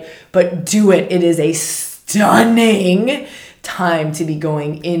 right? But do it. It is a stunning time to be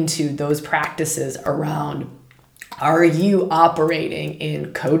going into those practices around, are you operating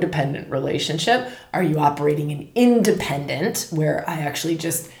in codependent relationship? Are you operating in independent, where I actually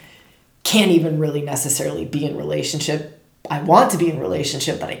just can't even really necessarily be in relationship? I want to be in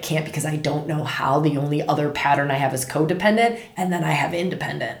relationship, but I can't because I don't know how. The only other pattern I have is codependent, and then I have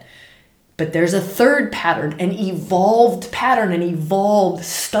independent. But there's a third pattern, an evolved,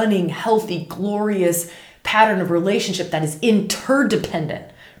 stunning, healthy, glorious pattern of relationship that is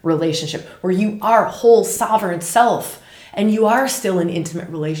interdependent relationship, where you are whole sovereign self and you are still in intimate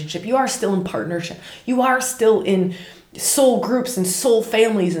relationship, you are still in partnership, you are still in soul groups and soul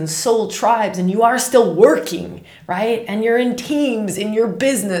families and soul tribes, and you are still working, right? And you're in teams in your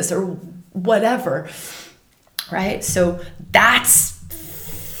business or whatever, right? So that's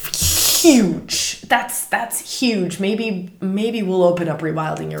huge. That's huge. Maybe we'll open up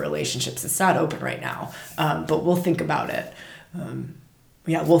Rewilding Your Relationships. It's not open right now, but we'll think about it.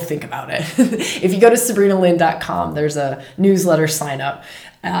 We'll think about it. If you go to sabrinalynn.com, there's a newsletter sign up.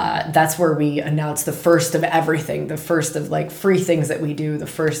 That's where we announce the first of everything, the first of like free things that we do, the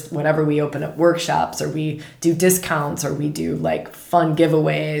first, whenever we open up workshops or we do discounts or we do like fun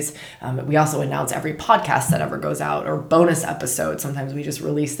giveaways. We also announce every podcast that ever goes out or bonus episodes. Sometimes we just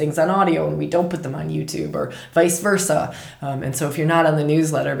release things on audio and we don't put them on YouTube or vice versa. And so if you're not on the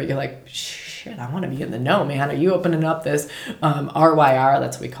newsletter, but you're like, shit, I want to be in the know, man. Are you opening up this RYR,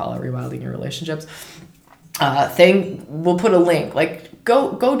 that's what we call it, Rewilding Your Relationships thing? We'll put a link. Like,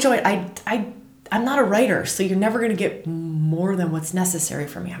 go join. I'm not a writer, so you're never gonna get more than what's necessary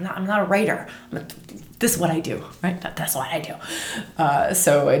for me. I'm not a writer. This is what I do, right? That's what I do.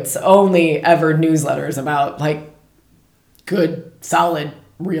 So it's only ever newsletters about like good, solid,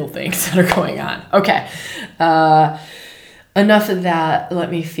 real things that are going on. Okay. Enough of that.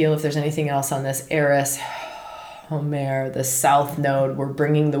 Let me feel if there's anything else on this. Eris, Homer, the South Node, we're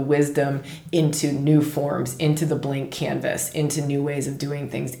bringing the wisdom into new forms, into the blank canvas, into new ways of doing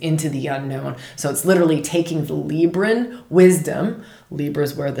things, into the unknown. So it's literally taking the Libran wisdom, Libra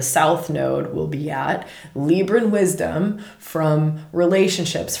is where the South Node will be at, Libran wisdom from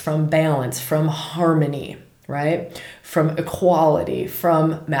relationships, from balance, from harmony, right? From equality,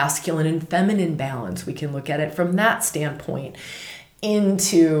 from masculine and feminine balance. We can look at it from that standpoint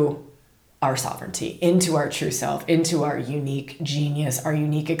into our sovereignty, into our true self, into our unique genius, our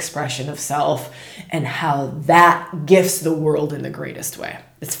unique expression of self, and how that gifts the world in the greatest way.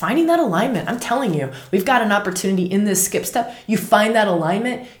 It's finding that alignment. I'm telling you, we've got an opportunity in this skip step. You find that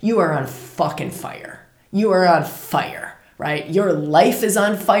alignment, you are on fucking fire. You are on fire, right? Your life is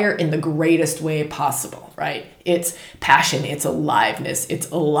on fire in the greatest way possible, right? It's passion, it's aliveness, it's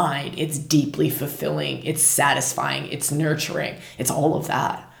aligned, it's deeply fulfilling, it's satisfying, it's nurturing, it's all of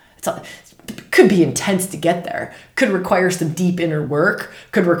that. It could be intense to get there, could require some deep inner work,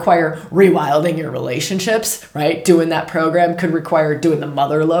 could require rewilding your relationships, right? Doing that program, could require doing the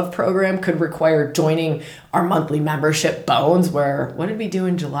Mother Love program, could require joining our monthly membership Bones, where, what did we do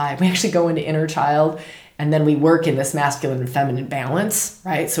in July? We actually go into inner child and then we work in this masculine and feminine balance,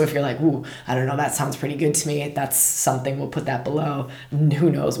 right? So if you're like, ooh, I don't know, that sounds pretty good to me, that's something, we'll put that below. Who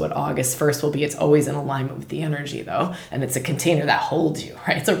knows what August 1st will be. It's always in alignment with the energy though. And it's a container that holds you,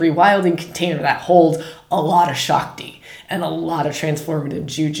 right? It's a rewilding container that holds a lot of Shakti and a lot of transformative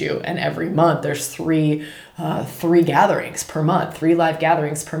juju. And every month there's three gatherings per month, 3 live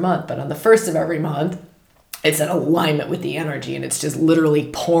gatherings per month. But on the first of every month, it's in alignment with the energy and it's just literally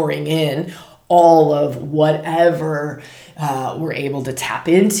pouring in all of whatever we're able to tap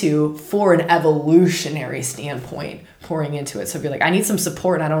into for an evolutionary standpoint, pouring into it. So if you're like, I need some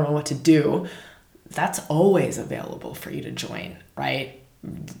support and I don't know what to do, that's always available for you to join, right?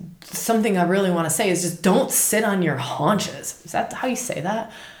 Something I really want to say is just don't sit on your haunches. Is that how you say that?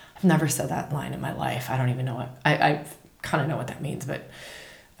 I've never said that line in my life. I don't even know what, I kind of know what that means, but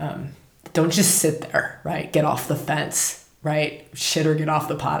don't just sit there, right? Get off the fence. Right? Shit or get off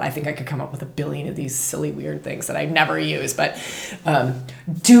the pot. I think I could come up with 1 billion of these silly, weird things that I never use, but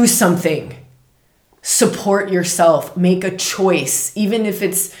do something. Support yourself. Make a choice. Even if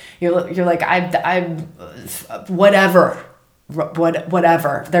it's, you're like, whatever.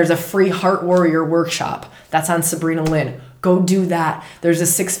 There's a free Heart Warrior workshop. That's on Sabrina Lynn. Go do that. There's a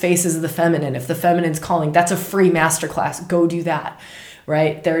 6 Faces of the Feminine. If the feminine's calling, that's a free masterclass. Go do that,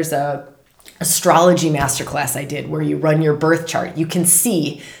 right? There's a astrology masterclass I did where you run your birth chart. You can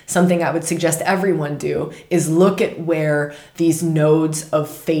see something I would suggest everyone do is look at where these nodes of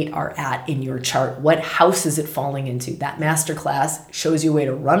fate are at in your chart. What house is it falling into? That masterclass shows you a way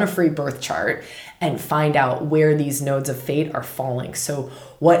to run a free birth chart and find out where these nodes of fate are falling. So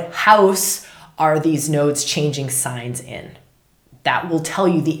what house are these nodes changing signs in? That will tell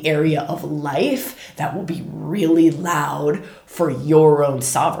you the area of life that will be really loud for your own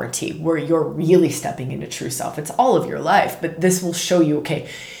sovereignty, where you're really stepping into true self. It's all of your life, but this will show you, okay,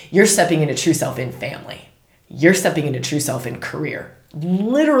 you're stepping into true self in family. You're stepping into true self in career.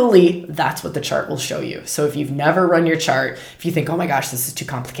 Literally, that's what the chart will show you. So if you've never run your chart, if you think, oh my gosh, this is too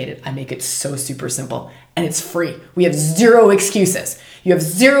complicated, I make it so super simple and it's free. We have 0 excuses. You have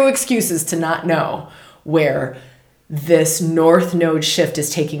 0 excuses to not know where this north node shift is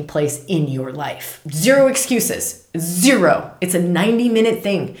taking place in your life. Zero excuses. Zero. It's a 90-minute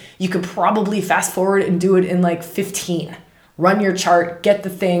thing. You could probably fast forward and do it in like 15. Run your chart, get the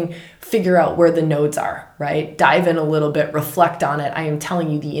thing, figure out where the nodes are, right? Dive in a little bit, reflect on it. I am telling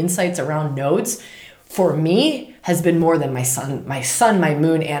you, the insights around nodes for me has been more than my sun, my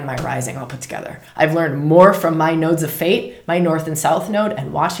moon, and my rising all put together. I've learned more from my nodes of fate, my north and south node,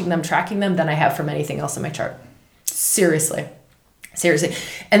 and watching them, tracking them, than I have from anything else in my chart. Seriously.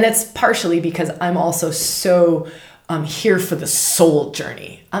 And that's partially because I'm also so here for the soul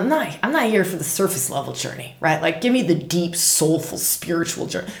journey. I'm not here for the surface level journey, right? Like, give me the deep, soulful, spiritual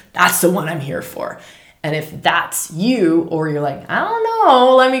journey. That's the one I'm here for. And if that's you, or you're like, I don't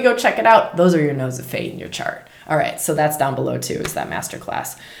know, let me go check it out, those are your nodes of fate in your chart. All right, so that's down below too, is that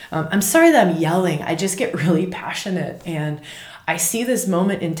masterclass. I'm sorry that I'm yelling. I just get really passionate, and I see this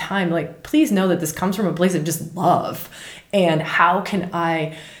moment in time. Like, please know that this comes from a place of just love. And how can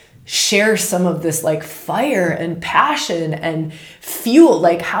I share some of this like fire and passion and fuel?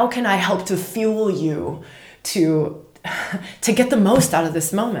 Like, how can I help to fuel you to get the most out of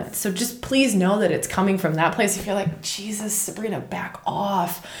this moment? So just please know that it's coming from that place. If you're like, Jesus, Sabrina, back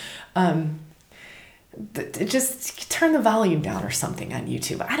off. Just turn the volume down or something on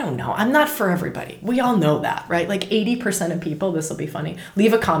YouTube. I don't know. I'm not for everybody. We all know that, right? Like 80% of people, this will be funny.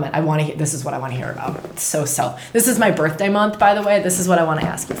 Leave a comment. This is what I want to hear about. This is my birthday month, by the way. This is what I want to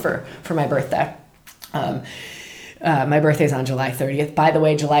ask you for my birthday. My birthday's on July 30th. By the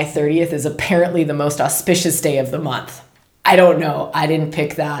way, July 30th is apparently the most auspicious day of the month. I don't know. I didn't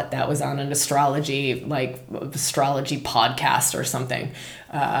pick that. That was on an astrology podcast or something.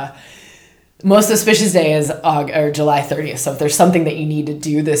 Most auspicious day is July 30th. So if there's something that you need to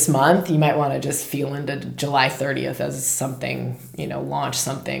do this month, you might want to just feel into July 30th as something, launch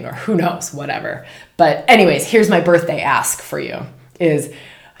something, or who knows, whatever. But anyways, here's my birthday ask for you.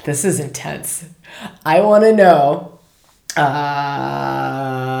 This is intense. I want to know,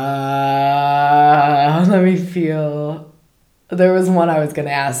 let me feel. There was one I was going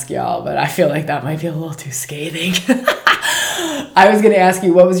to ask y'all, but I feel like that might be a little too scathing. I was going to ask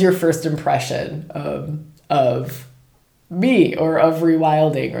you, what was your first impression of me, or of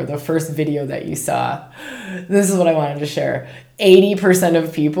rewilding, or the first video that you saw? This is what I wanted to share. 80%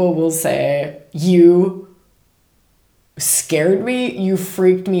 of people will say, you scared me, you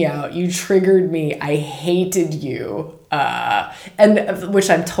freaked me out, you triggered me, I hated you, and which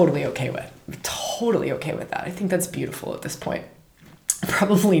I'm totally okay with. I'm totally okay with that. I think that's beautiful at this point.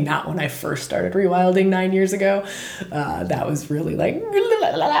 Probably not when I first started rewilding 9 years ago. That was really like,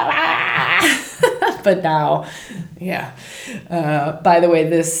 but now, yeah. By the way,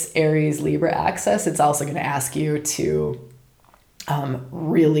 this Aries Libra axis, it's also going to ask you to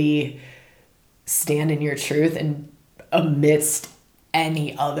really stand in your truth and amidst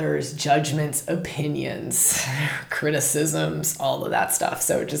any others' judgments, opinions, criticisms, all of that stuff.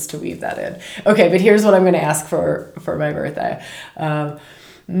 So just to weave that in. Okay, but here's what I'm going to ask for my birthday. I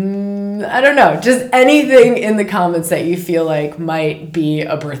don't know, just anything in the comments that you feel like might be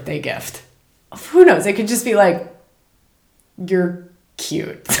a birthday gift. Who knows? It could just be like, you're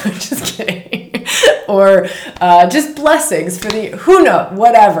cute. Just kidding. Or just blessings for who knows,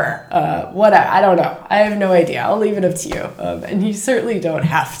 whatever. I don't know. I have no idea. I'll leave it up to you. And you certainly don't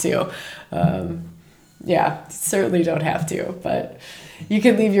have to. Certainly don't have to. But you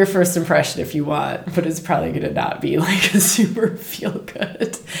can leave your first impression if you want, but it's probably going to not be like a super feel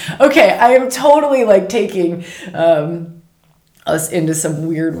good. Okay, I am totally like taking us into some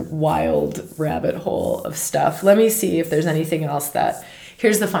weird, wild rabbit hole of stuff. Let me see if there's anything else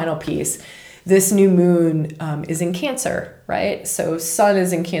here's the final piece. This new moon is in Cancer, right? So sun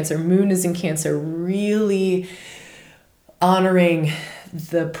is in Cancer, moon is in Cancer, really honoring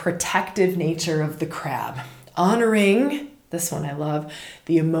the protective nature of the crab. Honoring, this one I love,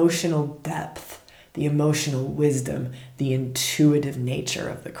 the emotional depth, the emotional wisdom, the intuitive nature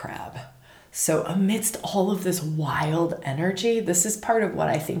of the crab. So amidst all of this wild energy, this is part of what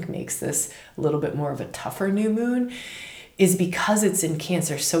I think makes this a little bit more of a tougher new moon, is because it's in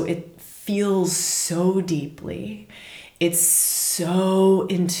Cancer. So it feels so deeply. It's so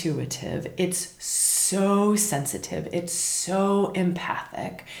intuitive. It's so sensitive. It's so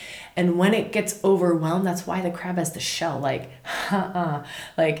empathic. And when it gets overwhelmed, that's why the crab has the shell. Like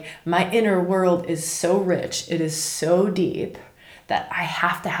my inner world is so rich. It is so deep that I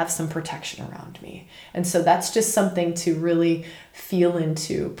have to have some protection around me. And so that's just something to really feel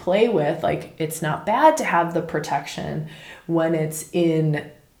into, play with. Like, it's not bad to have the protection when it's in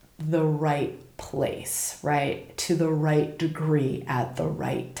the right place, right? To the right degree, at the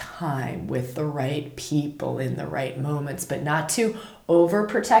right time, with the right people in the right moments, but not to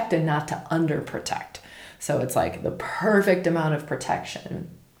overprotect and not to underprotect. So it's like the perfect amount of protection.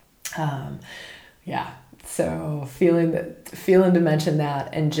 So feeling to mention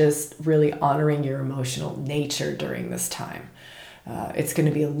that, and just really honoring your emotional nature during this time. It's going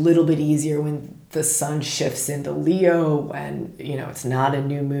to be a little bit easier when the sun shifts into Leo, when, it's not a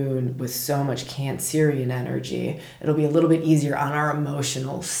new moon with so much Cancerian energy. It'll be a little bit easier on our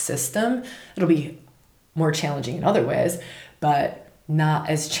emotional system. It'll be more challenging in other ways, but not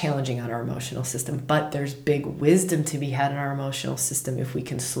as challenging on our emotional system. But there's big wisdom to be had in our emotional system if we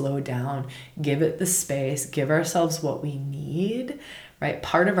can slow down, give it the space, give ourselves what we need, right?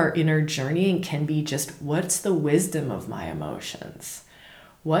 Part of our inner journeying can be just, what's the wisdom of my emotions?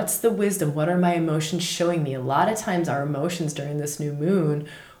 What's the wisdom? What are my emotions showing me? A lot of times our emotions during this new moon,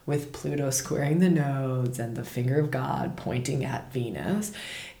 with Pluto squaring the nodes and the finger of God pointing at Venus,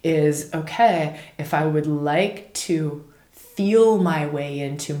 is, okay, if I would like to feel my way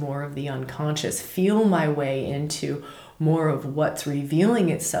into more of the unconscious, feel my way into more of what's revealing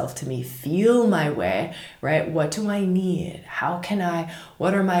itself to me, feel my way, right? What do I need?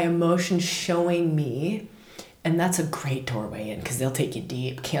 What are my emotions showing me? And that's a great doorway in, because they'll take you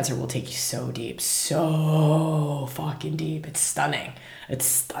deep. Cancer will take you so deep, so fucking deep. It's stunning. It's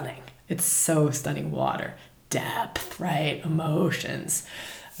stunning. It's so stunning. Water, depth, right? Emotions.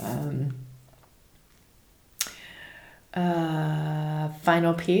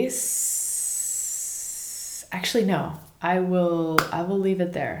 Final piece. Actually, no. I will leave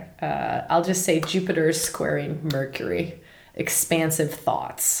it there. I'll just say Jupiter is squaring Mercury. Expansive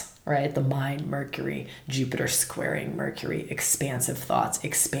thoughts, right? The mind, Mercury. Jupiter squaring Mercury. Expansive thoughts.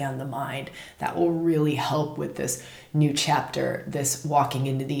 Expand the mind. That will really help with this new chapter, this walking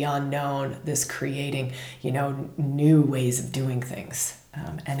into the unknown, this creating, new ways of doing things.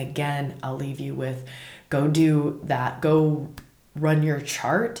 And again, I'll leave you with, go do that. Go run your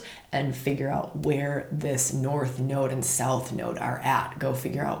chart and figure out where this north node and south node are at. Go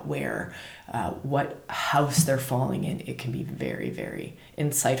figure out where, what house they're falling in. It can be very, very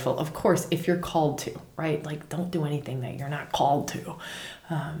insightful. Of course, if you're called to, right? Like, don't do anything that you're not called to.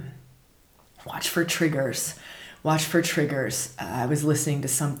 Watch for triggers. Watch for triggers. I was listening to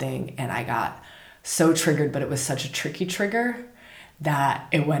something and I got so triggered, but it was such a tricky trigger that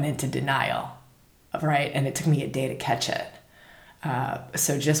it went into denial, right? And it took me a day to catch it.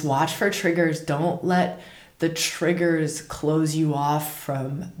 So just watch for triggers. Don't let the triggers close you off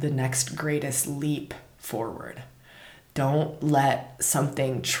from the next greatest leap forward. Don't let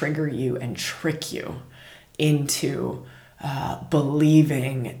something trigger you and trick you into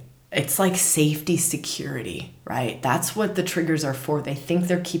believing. It's like safety, security, right? That's what the triggers are for. They think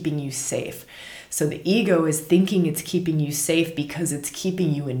they're keeping you safe. So the ego is thinking it's keeping you safe because it's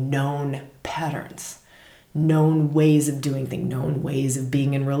keeping you in known patterns, known ways of doing things, known ways of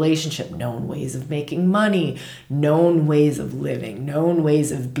being in relationship, known ways of making money, known ways of living, known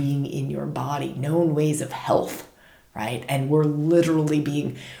ways of being in your body, known ways of health, right? And we're literally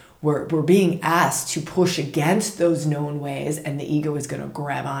being asked to push against those known ways, and the ego is going to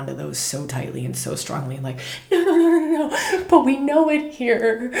grab onto those so tightly and so strongly and like, no, but we know it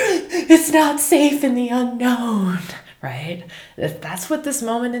here. It's not safe in the unknown, right? That's what this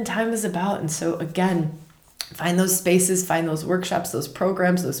moment in time is about. And so again, find those spaces, find those workshops, those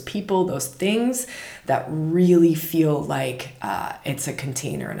programs, those people, those things that really feel like it's a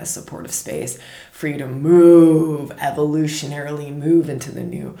container and a supportive space for you to move, evolutionarily move into the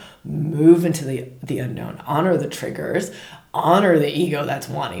new, move into the unknown, honor the triggers, honor the ego that's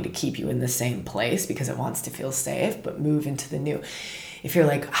wanting to keep you in the same place because it wants to feel safe, but move into the new. If you're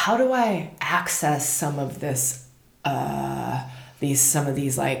like, how do I access some of this, some of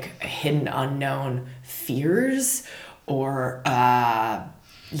these like hidden unknown fears or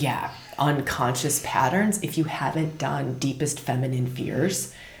unconscious patterns? If you haven't done Deepest Feminine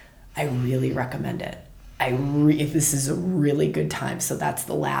Fears, I really recommend it. This is a really good time. So that's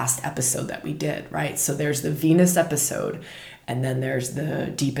the last episode that we did, right? So there's the Venus episode, and then there's the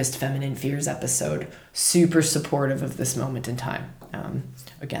Deepest Feminine Fears episode. Super supportive of this moment in time.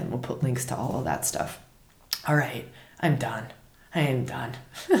 Again, we'll put links to all of that stuff. All right, I'm done. I am done.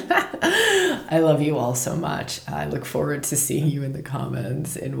 I love you all so much. I look forward to seeing you in the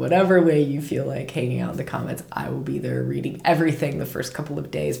comments. In whatever way you feel like hanging out in the comments, I will be there reading everything the first couple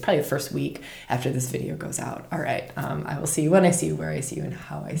of days, probably the first week after this video goes out. All right. I will see you when I see you, where I see you, and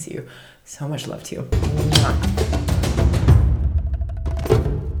how I see you. So much love to you. Mwah.